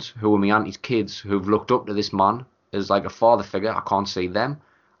cousins who are my auntie's kids who've looked up to this man as like a father figure. I can't see them.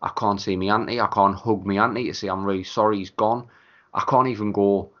 I can't see me auntie. I can't hug me auntie to say I'm really sorry he's gone. I can't even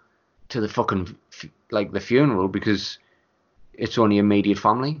go to the fucking like the funeral because it's only immediate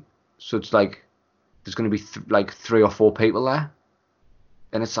family. So it's like there's going to be like 3 or 4 people there,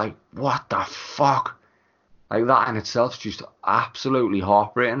 and it's like what the fuck. Like that in itself is just absolutely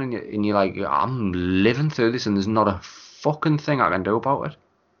heartbreaking, and you're like, I'm living through this, and there's not a fucking thing I can do about it.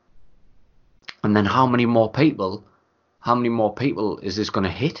 And then how many more people is this going to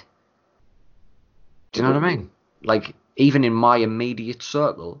hit? Do you know what I mean? Like, even in my immediate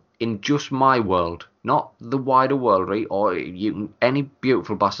circle, in just my world, not the wider world, right? Or any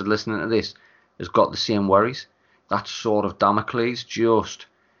beautiful bastard listening to this has got the same worries. That sort of Damocles just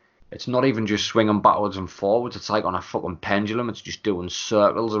it's not even just swinging backwards and forwards. It's like on a fucking pendulum. It's just doing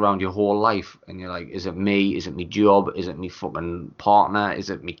circles around your whole life. And you're like, is it me? Is it me job? Is it me fucking partner? Is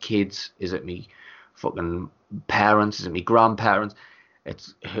it me kids? Is it me fucking parents? Is it me grandparents?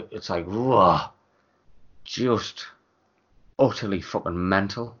 It's like, whoa, just utterly fucking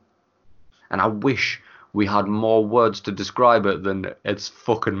mental. And I wish we had more words to describe it than it's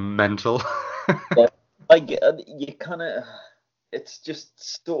fucking mental. yeah, like you kind of, it's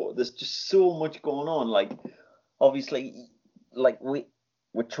just so there's just so much going on. Like, obviously, like we're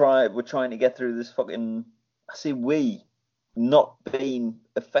trying to get through this fucking. I say we, not being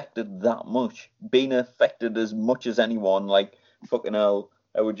affected that much, being affected as much as anyone. Like, fucking hell,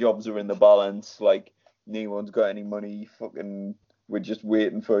 our jobs are in the balance. Like, no one's got any money. Fucking, we're just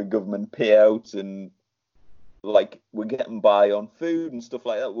waiting for a government payout, and like we're getting by on food and stuff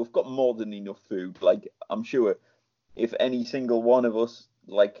like that. We've got more than enough food. Like, I'm sure if any single one of us,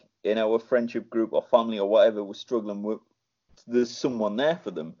 like in our friendship group or family or whatever, was struggling with, there's someone there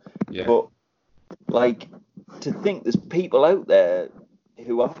for them. Yeah. But like, to think there's people out there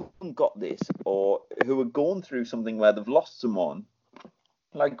who haven't got this or who are going through something where they've lost someone.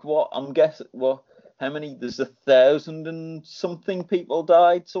 Like, what I'm guessing, well, how many? There's 1,000 and something people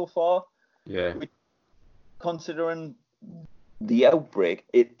died so far. Yeah. Considering the outbreak,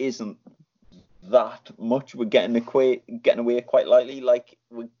 it isn't that much. We're getting away quite lightly. Like,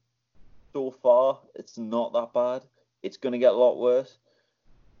 so far, it's not that bad. It's gonna get a lot worse.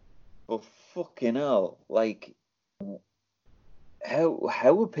 But fucking hell, like, how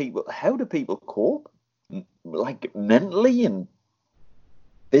do people cope? Like, mentally and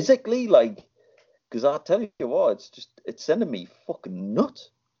physically, like, because I tell you what, it's sending me fucking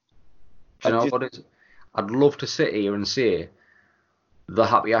nuts. Do you know what it is? I'd love to sit here and say the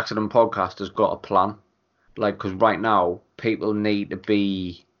Happy Accident podcast has got a plan. Like, because right now people need to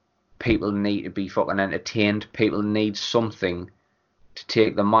be fucking entertained. People need something to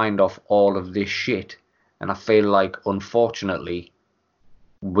take their mind off all of this shit. And I feel like, unfortunately,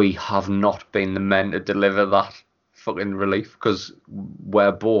 we have not been the men to deliver that fucking relief because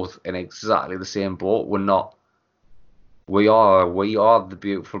we're both in exactly the same boat. We're not. We are the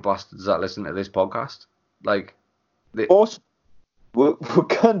beautiful bastards that listen to this podcast. Like, the, Us, we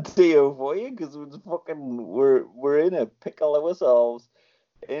can't deal for you because we're in a pickle of ourselves.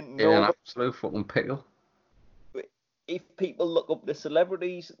 Ain't in an nobody. absolute fucking pickle. If people look up to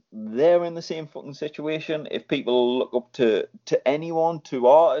celebrities, they're in the same fucking situation. If people look up to anyone, to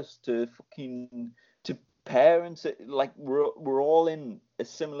artists, to fucking to parents, like we're all in a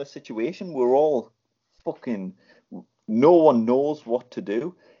similar situation. We're all fucking. No one knows what to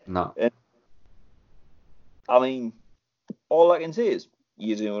do. No. And I mean, all I can say is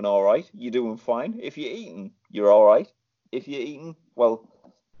you're doing all right. You're doing fine. If you're eating, you're all right. If you're eating, well,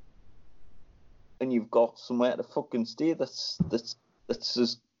 and you've got somewhere to fucking stay, that's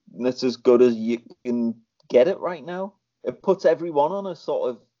as good as you can get it right now. It puts everyone on a sort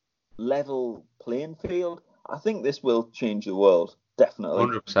of level playing field. I think this will change the world, definitely.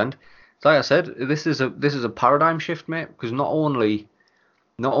 100%. Like I said, this is a paradigm shift, mate. Because not only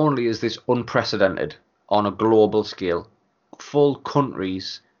is this unprecedented on a global scale, full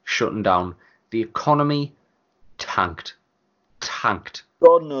countries shutting down, the economy tanked, tanked.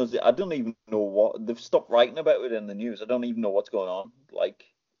 God knows it. I don't even know what they've stopped writing about it in the news. I don't even know what's going on. Like,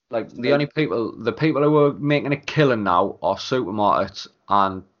 Like the like only people, the people who are making a killing now are supermarkets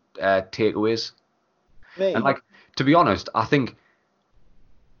and takeaways. And me, like, to be honest, I think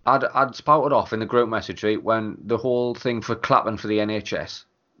I'd spouted off in the group message, right, when the whole thing for clapping for the NHS.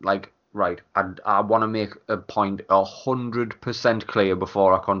 Like, right, I want to make a point 100% clear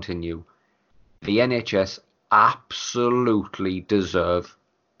before I continue. The NHS absolutely deserve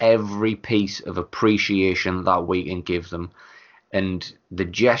every piece of appreciation that we can give them, and the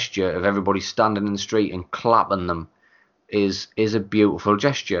gesture of everybody standing in the street and clapping them is a beautiful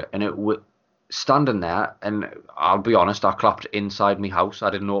gesture, and standing there, and I'll be honest, I clapped inside my house. I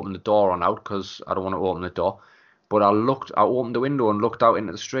didn't open the door on out because I don't want to open the door. But I opened the window and looked out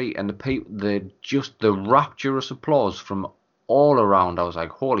into the street, and the rapturous applause from all around. I was like,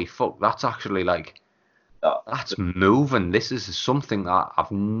 holy fuck, that's actually like, that that's moving. This is something that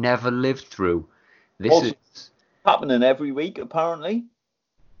I've never lived through. This is also happening every week. Apparently,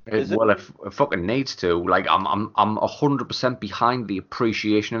 is it? well, it fucking needs to. Like, I'm 100% behind the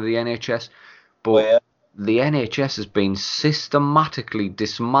appreciation of the NHS, but Where the NHS has been systematically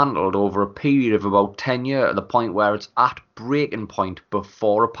dismantled over a period of about 10 years to the point where it's at breaking point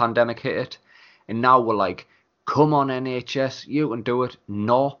before a pandemic hit it. And now we're like, come on, NHS, you can do it.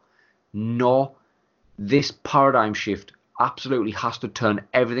 No, no. This paradigm shift absolutely has to turn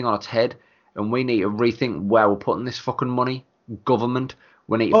everything on its head, and we need to rethink where we're putting this fucking money. Government,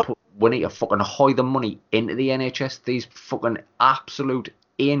 we need to fucking hoy the money into the NHS. These fucking absolute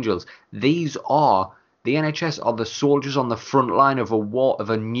angels. The NHS are the soldiers on the front line of a war, of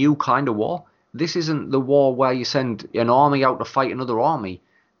a new kind of war. This isn't the war where you send an army out to fight another army.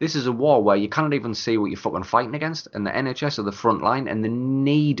 This is a war where you cannot even see what you're fucking fighting against, and the NHS are the front line, and they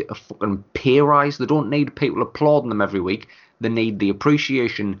need a fucking pay rise. They don't need people applauding them every week. They need the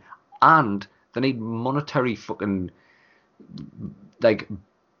appreciation, and they need monetary fucking, like,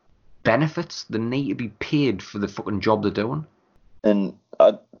 benefits. They need to be paid for the fucking job they're doing. and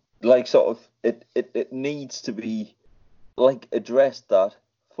I like sort of it needs to be like addressed that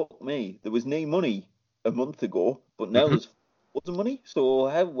fuck me, there was no money a month ago, but now Hmm. there's loads of money.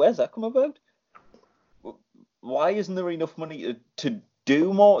 So where's that come about? Why isn't there enough money to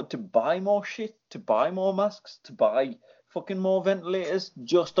do more, to buy more shit, to buy more masks, to buy fucking more ventilators,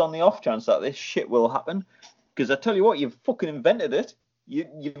 just on the off chance that this shit will happen? Because I tell you what, you've fucking invented it.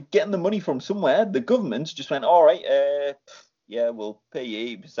 You're getting the money from somewhere. The government's just went, all right, yeah, we'll pay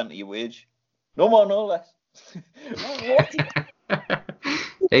you 80% of your wage. No more, no less. What?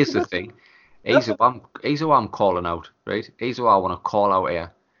 Here's the thing. Here's who I'm calling out, right? Here's who I want to call out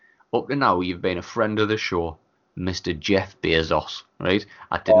here. Up to now, you've been a friend of the show, Mr. Jeff Bezos, right?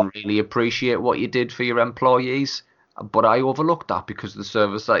 I Oh, didn't really appreciate what you did for your employees, but I overlooked that because the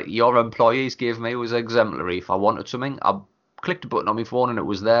service that your employees gave me was exemplary. If I wanted something, I clicked a button on my phone and it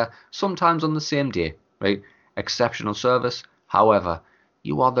was there, sometimes on the same day, right? Exceptional service. However,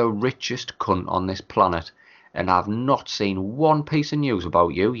 you are the richest cunt on this planet, and I've not seen one piece of news about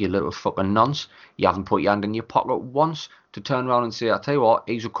you, you little fucking nonce. You haven't put your hand in your pocket once to turn around and say, I tell you what,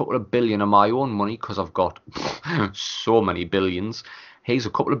 here's a couple of billion of my own money, because I've got so many billions. Here's a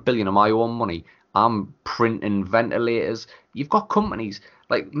couple of billion of my own money. I'm printing ventilators. You've got companies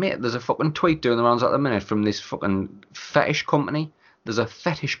like, mate, there's a fucking tweet doing the rounds at the minute from this fucking fetish company. There's a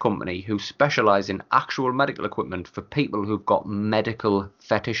fetish company who specialise in actual medical equipment for people who've got medical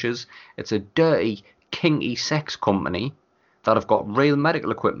fetishes. It's a dirty, kinky sex company that have got real medical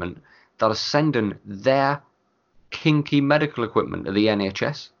equipment that are sending their kinky medical equipment to the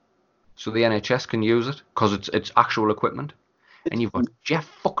NHS so the NHS can use it because it's actual equipment. And it's you've got Jeff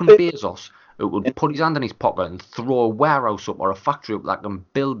fucking bit- Bezos who would put his hand in his pocket and throw a warehouse up or a factory up that can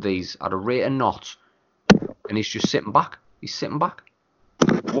build these at a rate of knots, and he's just sitting back. He's sitting back.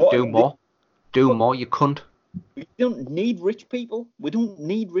 what? Do more. Do more, you cunt. We don't need rich people. We don't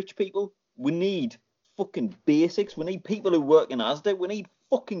need rich people. We need fucking basics. We need people who work in Asda. We need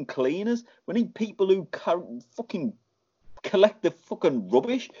fucking cleaners. We need people who fucking collect the fucking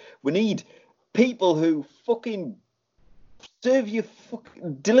rubbish. We need people who fucking serve you,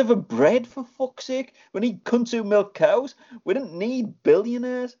 deliver bread, for fuck's sake. We need cunts who milk cows. We don't need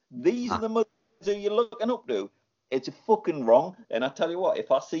billionaires. These are the mothers who you're looking up to. It's fucking wrong. And I tell you what,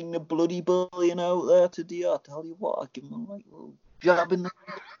 if I seen a bloody billionaire out there today, I tell you what, I'd give them a right little jab in the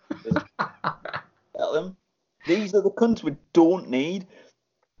tell them, these are the cunts we don't need.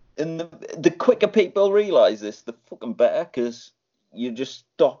 And the quicker people realise this, the fucking better, because you just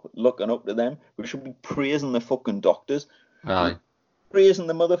stop looking up to them. We should be praising the fucking doctors. Aye. Praising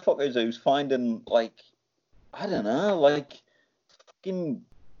the motherfuckers who's finding, like, I don't know, like, fucking...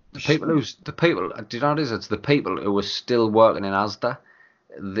 Do you know what it is? It's the people who are still working in Asda.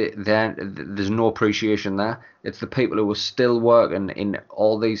 There's no appreciation there. It's the people who are still working in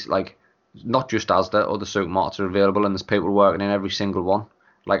all these, like, not just Asda, other supermarkets are available, and there's people working in every single one.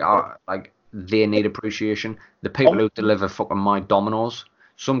 Like they need appreciation. The people who deliver fucking my Domino's.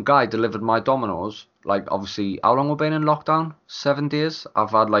 Some guy delivered my Domino's. Like, obviously, how long have we been in lockdown? 7 days.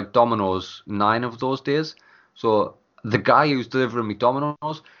 I've had like Domino's 9 of those days. So the guy who's delivering me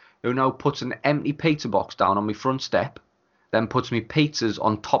Domino's, who now puts an empty pizza box down on my front step, then puts me pizzas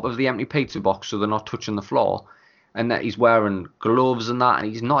on top of the empty pizza box so they're not touching the floor, and that he's wearing gloves and that,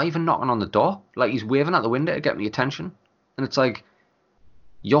 and he's not even knocking on the door. Like, he's waving at the window to get me attention. And it's like,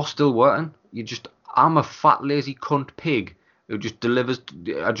 you're still working. I'm a fat, lazy cunt pig who just delivers.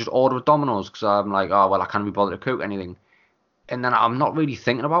 I just order a Domino's because I'm like, oh, well, I can't be bothered to cook anything. And then I'm not really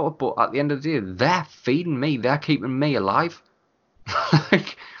thinking about it, but at the end of the day, they're feeding me. They're keeping me alive.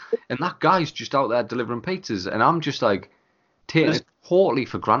 Like, and that guy's just out there delivering pizzas, and I'm just like taking it totally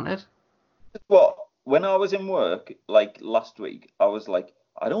for granted. Well, when I was in work, like last week, I was like,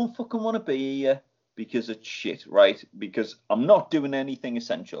 I don't fucking want to be here because it's shit, right? Because I'm not doing anything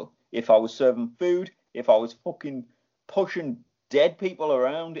essential. If I was serving food, if I was fucking pushing dead people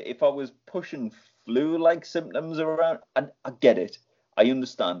around, if I was pushing flu-like symptoms around, I get it. I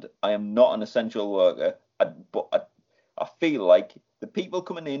understand. I am not an essential worker, but I feel like the people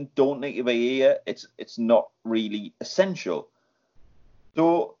coming in don't need to be here. It's not really essential.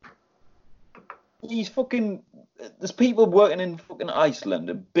 So there's people working in fucking Iceland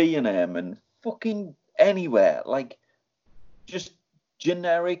and B&M and fucking anywhere, like just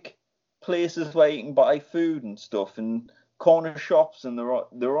generic places where you can buy food and stuff, and corner shops, and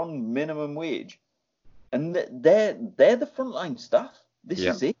they're on minimum wage, and they're the frontline staff. This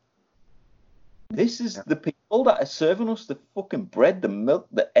is it. This is the people that are serving us the fucking bread, the milk,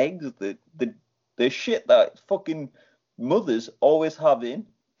 the eggs, the shit that fucking mothers always have in.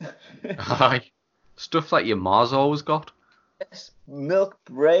 Aye. Stuff that your ma's always got. Yes, milk,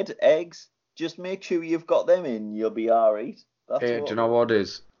 bread, eggs. Just make sure you've got them in. You'll be alright. Do you know what it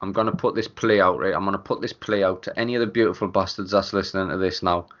is? I'm going to put this play out, right? I'm going to put this play out to any of the beautiful bastards that's listening to this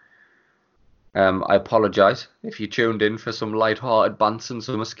now. I apologise if you tuned in for some light-hearted banter and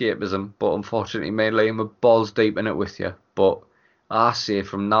some escapism, but unfortunately, mainly I'm balls deep in it with you. But I say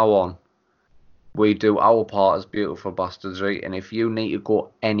from now on, we do our part as beautiful bastards, right? And if you need to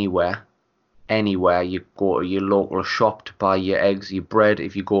go anywhere, you go to your local shop to buy your eggs, your bread,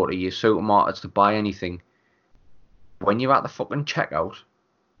 if you go to your supermarkets to buy anything, when you're at the fucking checkout,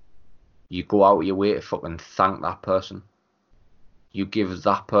 you go out of your way to fucking thank that person. You give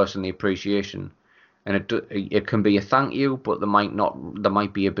that person the appreciation, and it can be a thank you, but there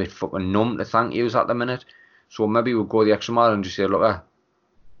might be a bit fucking numb to thank yous at the minute. So maybe we'll go the extra mile and just say, look,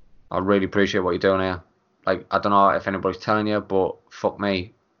 I really appreciate what you're doing here. Like, I don't know if anybody's telling you, but fuck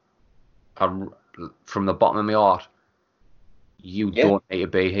me, from the bottom of my heart, you don't need to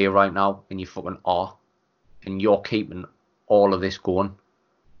be here right now, and you fucking are, and you're keeping all of this going.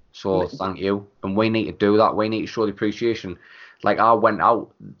 So thank you, and we need to do that. We need to show the appreciation. Like, I went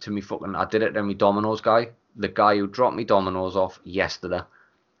out to I did it to me Domino's guy, the guy who dropped me Domino's off yesterday.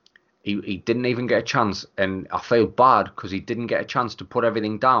 He didn't even get a chance, and I feel bad because he didn't get a chance to put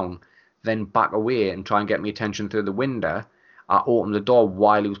everything down, then back away and try and get me attention through the window. I opened the door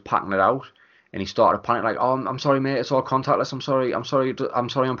while he was packing it out, and he started panicking like, "Oh, I'm sorry, mate. It's all contactless. I'm sorry. I'm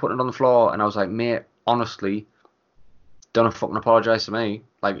putting it on the floor." And I was like, "Mate, honestly, don't fucking apologise to me.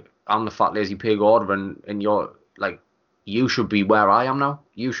 Like, I'm the fat lazy pig ordering, and you're like, you should be where I am now.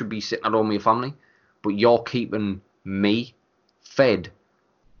 You should be sitting at home with your family, but you're keeping me fed,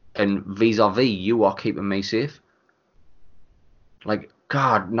 and vis-a-vis, you are keeping me safe." Like,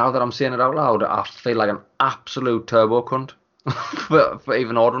 God, now that I'm saying it out loud, I feel like an absolute turbo cunt for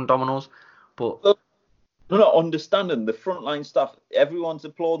even ordering Domino's. But they're not understanding the frontline staff. Everyone's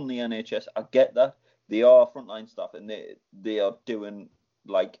applauding the NHS. I get that. they are frontline staff, and they are doing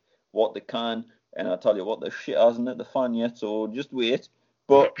like what they can. And I tell you what, the shit hasn't hit the fan yet, so just wait.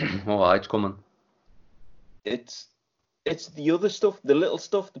 But All right, it's coming. it's the other stuff, the little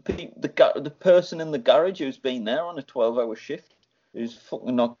stuff, the person in the garage who's been there on a 12-hour shift who's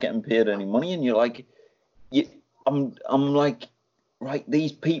fucking not getting paid any money, and you're like, I'm like, right,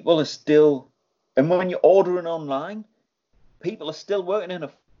 these people are still, and when you're ordering online, people are still working in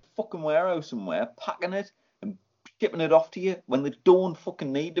a fucking warehouse somewhere, packing it and shipping it off to you when they don't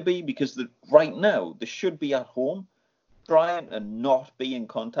fucking need to be, because right now they should be at home trying to not be in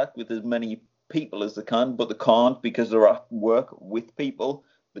contact with as many people as they can, but they can't because they're at work with people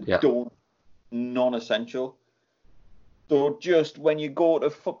that don't, non-essential. So just when you go to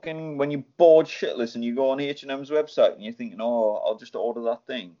when you're bored shitless and you go on H&M's website and you're thinking, oh, I'll just order that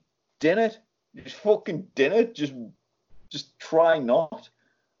thing, din it. Just fucking din it. Just try not,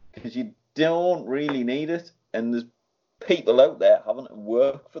 because you don't really need it, and there's people out there having to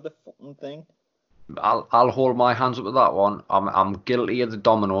work for the fucking thing. I'll hold my hands up with that one. I'm guilty of the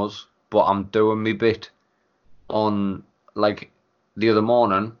Dominoes, but I'm doing my bit. On like the other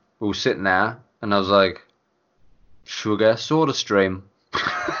morning, we were sitting there, and I was like, "Should we get a soda stream?"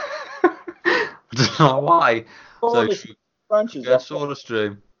 I don't know why. So should we get a soda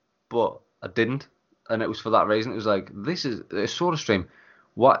stream, but I didn't, and it was for that reason. It was like, this is a soda stream.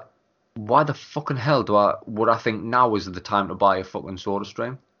 What? Why the fucking hell would I think now is the time to buy a fucking soda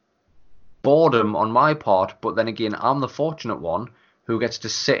stream? Boredom on my part, but then again, I'm the fortunate one who gets to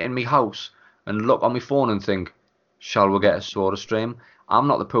sit in my house and look on my phone and think, shall we get a soda stream? I'm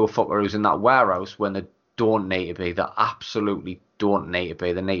not the poor fucker who's in that warehouse when they don't need to be. They absolutely don't need to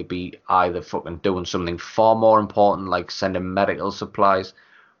be. They need to be either fucking doing something far more important, like sending medical supplies.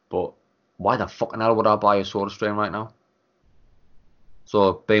 But why the fucking hell would I buy a soda stream right now?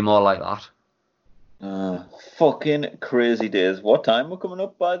 So be more like that. Fucking crazy days. What time we're coming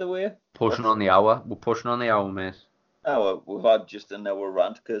up, by the way? Pushing on the hour. We're pushing on the hour, mate. Oh, we've had just an hour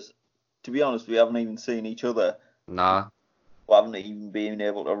rant, because, to be honest, we haven't even seen each other. Nah. We haven't even been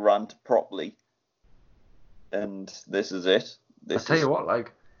able to rant properly. And this is it. I tell you what,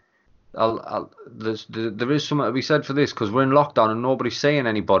 like, there is something to be said for this, because we're in lockdown and nobody's seeing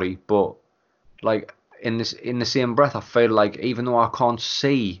anybody. But like in the same breath, I feel like even though I can't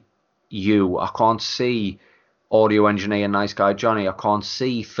see you, I can't see audio engineer nice guy Johnny, I can't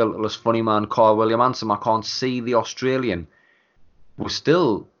see filterless funny man Carl William Ansom, I can't see the Australian. We're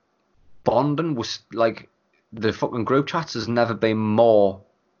still bonding. We're like, the fucking group chats has never been more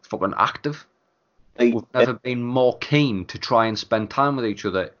fucking active. We've never been more keen to try and spend time with each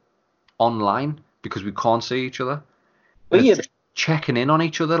other online because we can't see each other. And it's just checking in on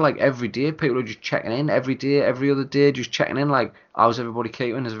each other like every day. People are just checking in every day, every other day, just checking in like, how's everybody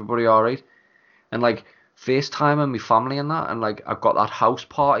keeping? Is everybody alright? And like FaceTime and my family and that, and like I've got that house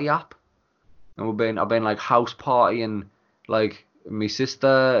party app, and I've been like house party and like my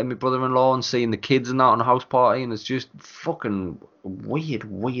sister and my brother-in-law and seeing the kids and that on a house party, and it's just fucking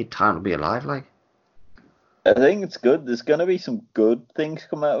weird time to be alive, like. I think it's good. There's gonna be some good things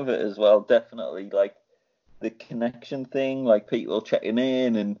come out of it as well, definitely. Like the connection thing, like people checking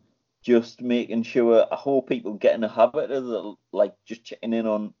in and just making sure. I hope people get in a habit of like just checking in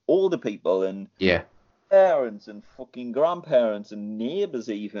on older people and parents and fucking grandparents and neighbours,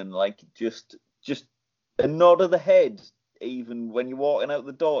 even like just a nod of the head, even when you're walking out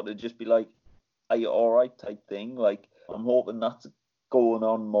the door, to just be like, "Are you all right?" type thing. Like I'm hoping that's going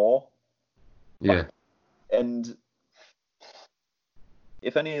on more. Yeah. And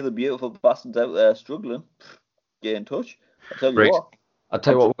if any of the beautiful bastards out there are struggling, get in touch. I'll tell you what. I'll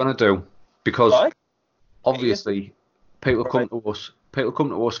tell you what we're gonna do, because obviously people come to us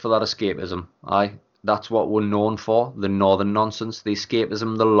for that escapism. Aye. That's what we're known for, the northern nonsense, the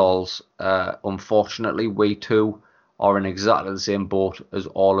escapism, the lols. Unfortunately, we too are in exactly the same boat as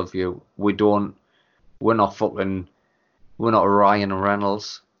all of you. We're not Ryan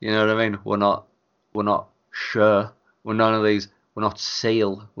Reynolds, you know what I mean? We're not Cher, we're not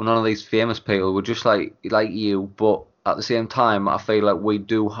Seal, we're none of these famous people. We're just like you, but at the same time, I feel like we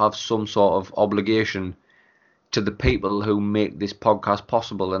do have some sort of obligation to the people who make this podcast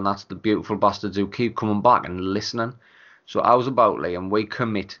possible, and that's the beautiful bastards who keep coming back and listening. So how's about, Liam, we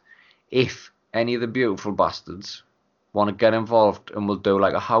commit, if any of the beautiful bastards want to get involved, and we'll do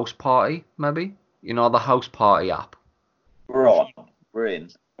like a house party, maybe? You know, the house party app. We're on. We're in.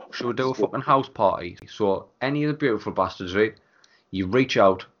 Should we do a fucking house party? So any of the beautiful bastards, right? You reach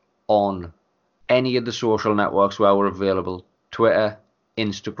out on any of the social networks where we're available. Twitter,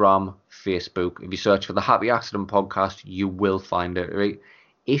 Instagram, Facebook. If you search for the Happy Accident Podcast, you will find it, right?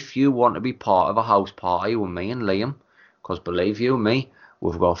 if you want to be part of a house party with me and Liam, because believe you me,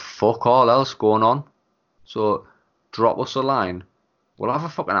 we've got fuck all else going on. So drop us a line. We'll have a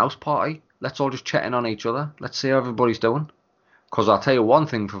fucking house party. Let's all just check in on each other. Let's see how everybody's doing. Because I'll tell you one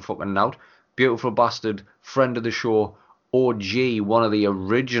thing for fucking now. Beautiful bastard, friend of the show, OG, one of the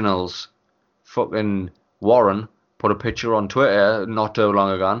originals, fucking Warren, put a picture on Twitter not too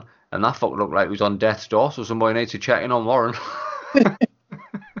long ago, and that fucker looked like he was on death's door, so somebody needs to check in on Warren.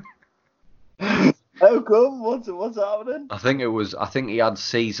 How come? What's happening? I think he had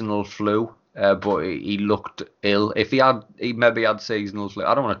seasonal flu, but he looked ill. If he maybe had seasonal flu.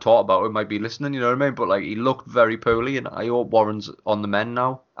 I don't want to talk about it. He might be listening, you know what I mean? But like, he looked very poorly, and I hope Warren's on the mend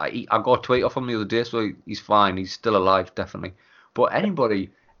now. I got a tweet off him the other day, so he's fine. He's still alive, definitely. But anybody,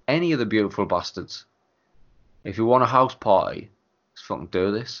 any of the beautiful bastards, if you want a house party, let's fucking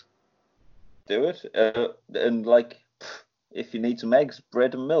do this. Do it. And like, if you need some eggs,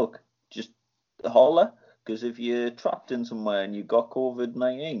 bread and milk, just holler. Because if you're trapped in somewhere and you got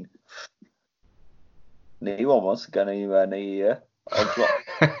COVID-19, no one wants to get anywhere near you. I'll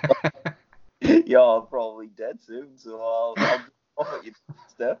drop. You're probably dead soon, so I'll drop at your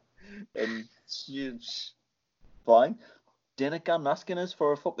stuff, and she's fine. Dinner can asking us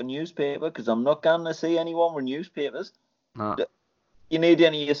for a fucking newspaper because I'm not going to see anyone with newspapers. Nah. You need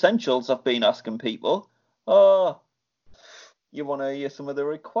any essentials? I've been asking people. Oh, you want to hear some of the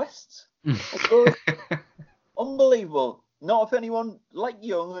requests? Unbelievable. Not if anyone like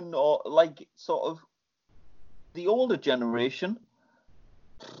young and or like sort of the older generation.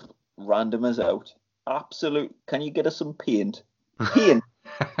 Random as out. Absolute. Can you get us some paint? Paint.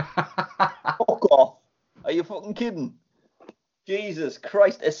 Fuck off. Are you fucking kidding? Jesus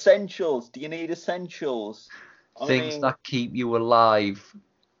Christ. Essentials. Do you need essentials? Things that keep you alive.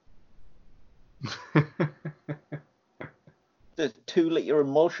 The 2 litre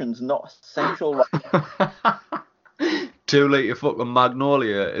emulsions not essential. 2 litre fucking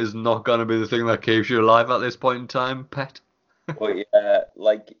Magnolia is not going to be the thing that keeps you alive at this point in time, pet. But yeah,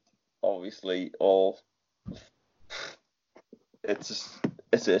 like, obviously, it's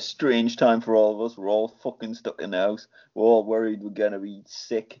a strange time for all of us. We're all fucking stuck in the house. We're all worried we're going to be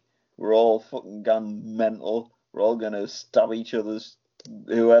sick. We're all fucking gone mental. We're all going to stab each other's,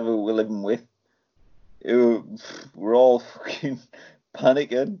 whoever we're living with. We're all fucking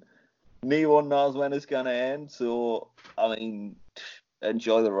panicking. No one knows when it's going to end, so, I mean,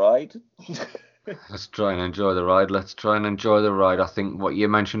 enjoy the ride. Let's try and enjoy the ride. Let's try and enjoy the ride. I think what you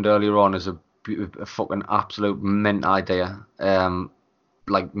mentioned earlier on is a fucking absolute mint idea.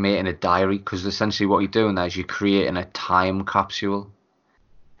 Like making a diary, because essentially what you're doing there is you're creating a time capsule.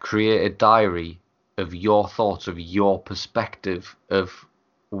 Create a diary of your thoughts, of your perspective of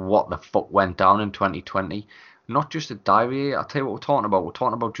what the fuck went down in 2020. Not just a diary. I'll tell you what we're talking about. We're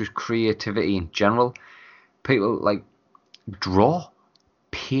talking about just creativity in general. People like draw,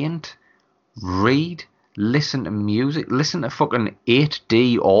 paint, read, listen to music, listen to fucking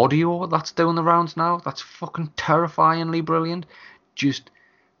 8D audio that's doing the rounds now. That's fucking terrifyingly brilliant. Just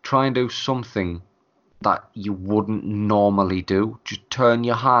try and do something that you wouldn't normally do. Just turn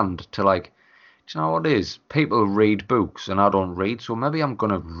your hand to like, do you know what it is? People read books and I don't read, so maybe I'm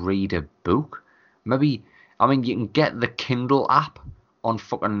gonna read a book. Maybe, I mean, you can get the Kindle app on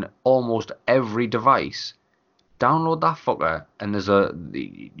fucking almost every device. Download that fucker, and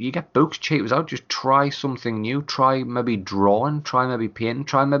you get books cheap as out. Just try something new. Try maybe drawing. Try maybe painting.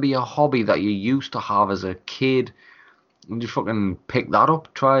 Try maybe a hobby that you used to have as a kid, and just fucking pick that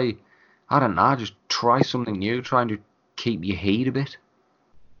up. Try, I don't know, just try something new. Try and just keep your heat a bit.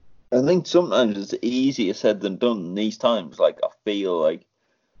 I think sometimes it's easier said than done in these times. Like, I feel like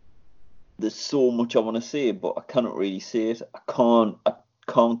there's so much I want to say, but I cannot really say it. I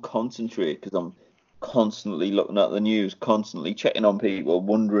can't concentrate because I'm constantly looking at the news, constantly checking on people,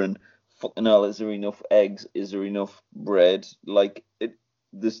 wondering, fucking hell, is there enough eggs? Is there enough bread? Like,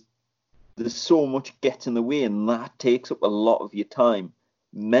 there's so much gets in the way, and that takes up a lot of your time,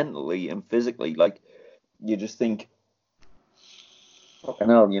 mentally and physically. Like, you just think, fucking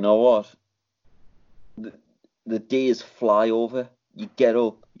hell, you know what? The days fly over. You get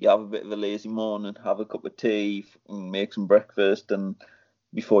up, you have a bit of a lazy morning, have a cup of tea, make some breakfast, and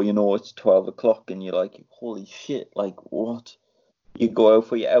before you know it's 12 o'clock, and you're like, holy shit, like, what? You go out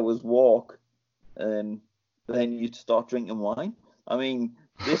for your hour's walk, and then you start drinking wine. I mean,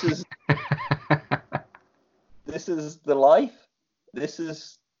 this is this is the life. This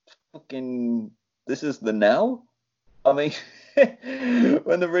is the now. I mean,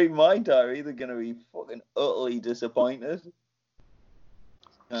 when they read my diary, they're gonna be fucking utterly disappointed.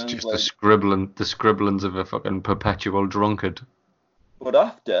 It's just like, the scribblings of a fucking perpetual drunkard. But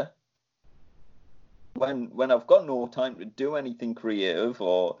after, when I've got no time to do anything creative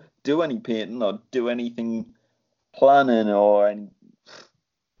or do any painting or do anything planning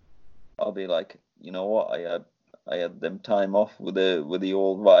I'll be like, you know what, I had them time off with the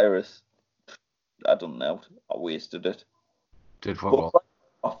old virus. I don't know. I wasted it. Did fuck But all. like,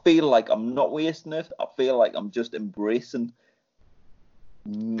 I feel like I'm not wasting it. I feel like I'm just embracing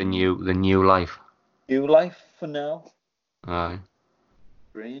The new life. new life for now. Aye.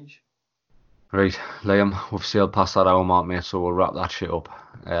 Strange. Right, Liam, we've sailed past that hour mark, mate, so we'll wrap that shit up.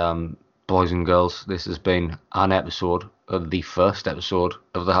 Boys and girls, this has been an episode of the first episode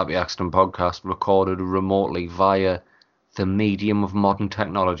of the Happy Accident podcast, recorded remotely via the medium of modern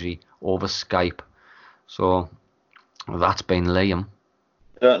technology over Skype. So that's been Liam.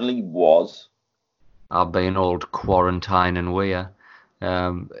 Certainly was. I've been old Quarantyne and Weir.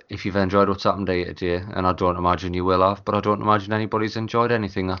 If you've enjoyed what's happened to you today, and I don't imagine you will have, but I don't imagine anybody's enjoyed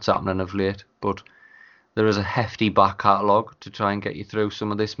anything that's happening of late. But there is a hefty back catalogue to try and get you through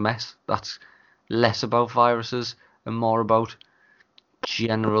some of this mess. That's less about viruses and more about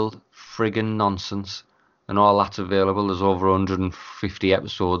general friggin' nonsense. And all that's available. There's over 150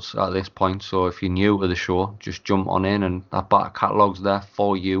 episodes at this point. So if you're new to the show, just jump on in, and that back catalogue's there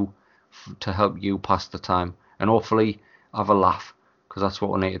for you to help you pass the time. And hopefully have a laugh, because that's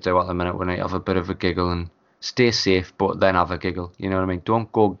what we need to do at the minute. We need to have a bit of a giggle and stay safe, but then have a giggle. You know what I mean?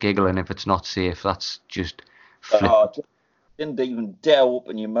 Don't go giggling if it's not safe. That's just flip. Oh, didn't even dare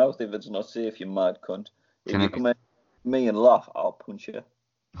open your mouth if it's not safe, you mad cunt. If you come at me and laugh, I'll punch you.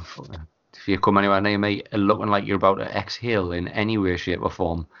 If you come anywhere near me looking like you're about to exhale in any way, shape, or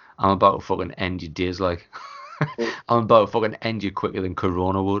form, I'm about to fucking end your days. Like, I'm about to fucking end you quicker than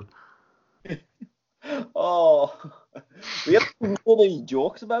Corona would. Oh, we haven't made any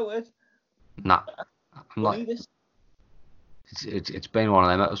jokes about it. Nah, I'm not. Funny this. It's been one of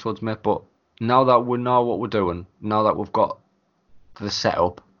them episodes, mate. But now that we know what we're doing, now that we've got the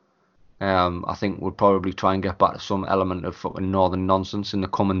setup, I think we'll probably try and get back to some element of fucking northern nonsense in the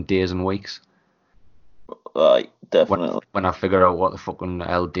coming days and weeks. Right, definitely. When I figure out what the fucking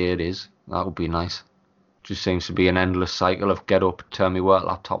hell day it is, that would be nice. Just seems to be an endless cycle of get up, turn my work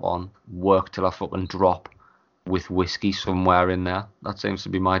laptop on, work till I fucking drop, with whiskey somewhere in there. That seems to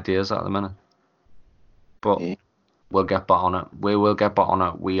be my days at the minute. But Yeah. we'll get back on it. We will get back on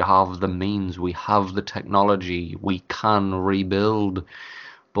it. We have the means. We have the technology. We can rebuild.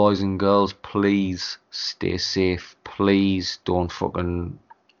 Boys and girls, please stay safe. Please don't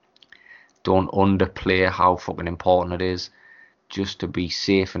underplay how fucking important it is just to be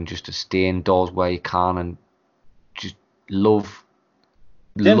safe and just to stay indoors where you can, and just love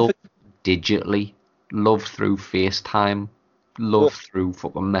digitally, love through FaceTime, love through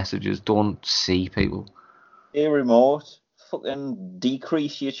fucking messages. Don't see people. Stay remote. Fucking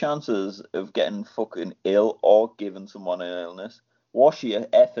decrease your chances of getting fucking ill or giving someone an illness. Wash your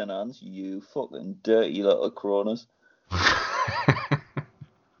effing hands, you fucking dirty little croners.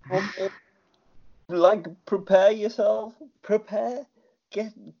 Like, prepare yourself. Prepare.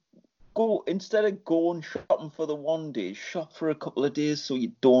 Go, instead of going shopping for the one day, shop for a couple of days so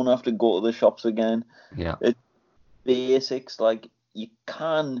you don't have to go to the shops again. Yeah. It's basics. Like, you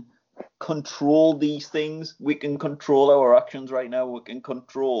can control these things. We can control our actions right now. We can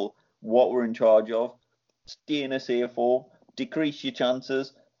control what we're in charge of. Stay in a safe home. Decrease your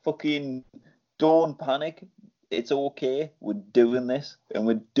chances. Fucking don't panic. It's okay. We're doing this, and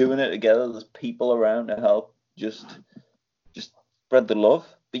we're doing it together. There's people around to help. Just spread the love.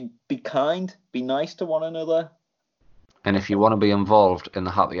 Be kind. Be nice to one another. And if you want to be involved in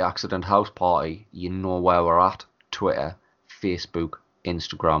the Happy Accident House Party, you know where we're at. Twitter, Facebook,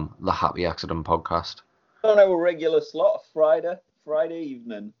 Instagram, the Happy Accident Podcast. On our regular slot, Friday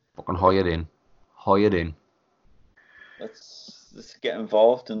evening. Fucking hired in. Hired in. Let's get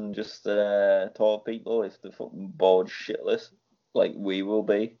involved and just talk to people if they're fucking bored shitless, like we will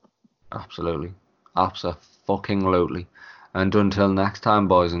be. Absolutely. Abso-fucking-lutely. And until next time,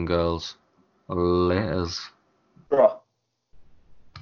 boys and girls, laters.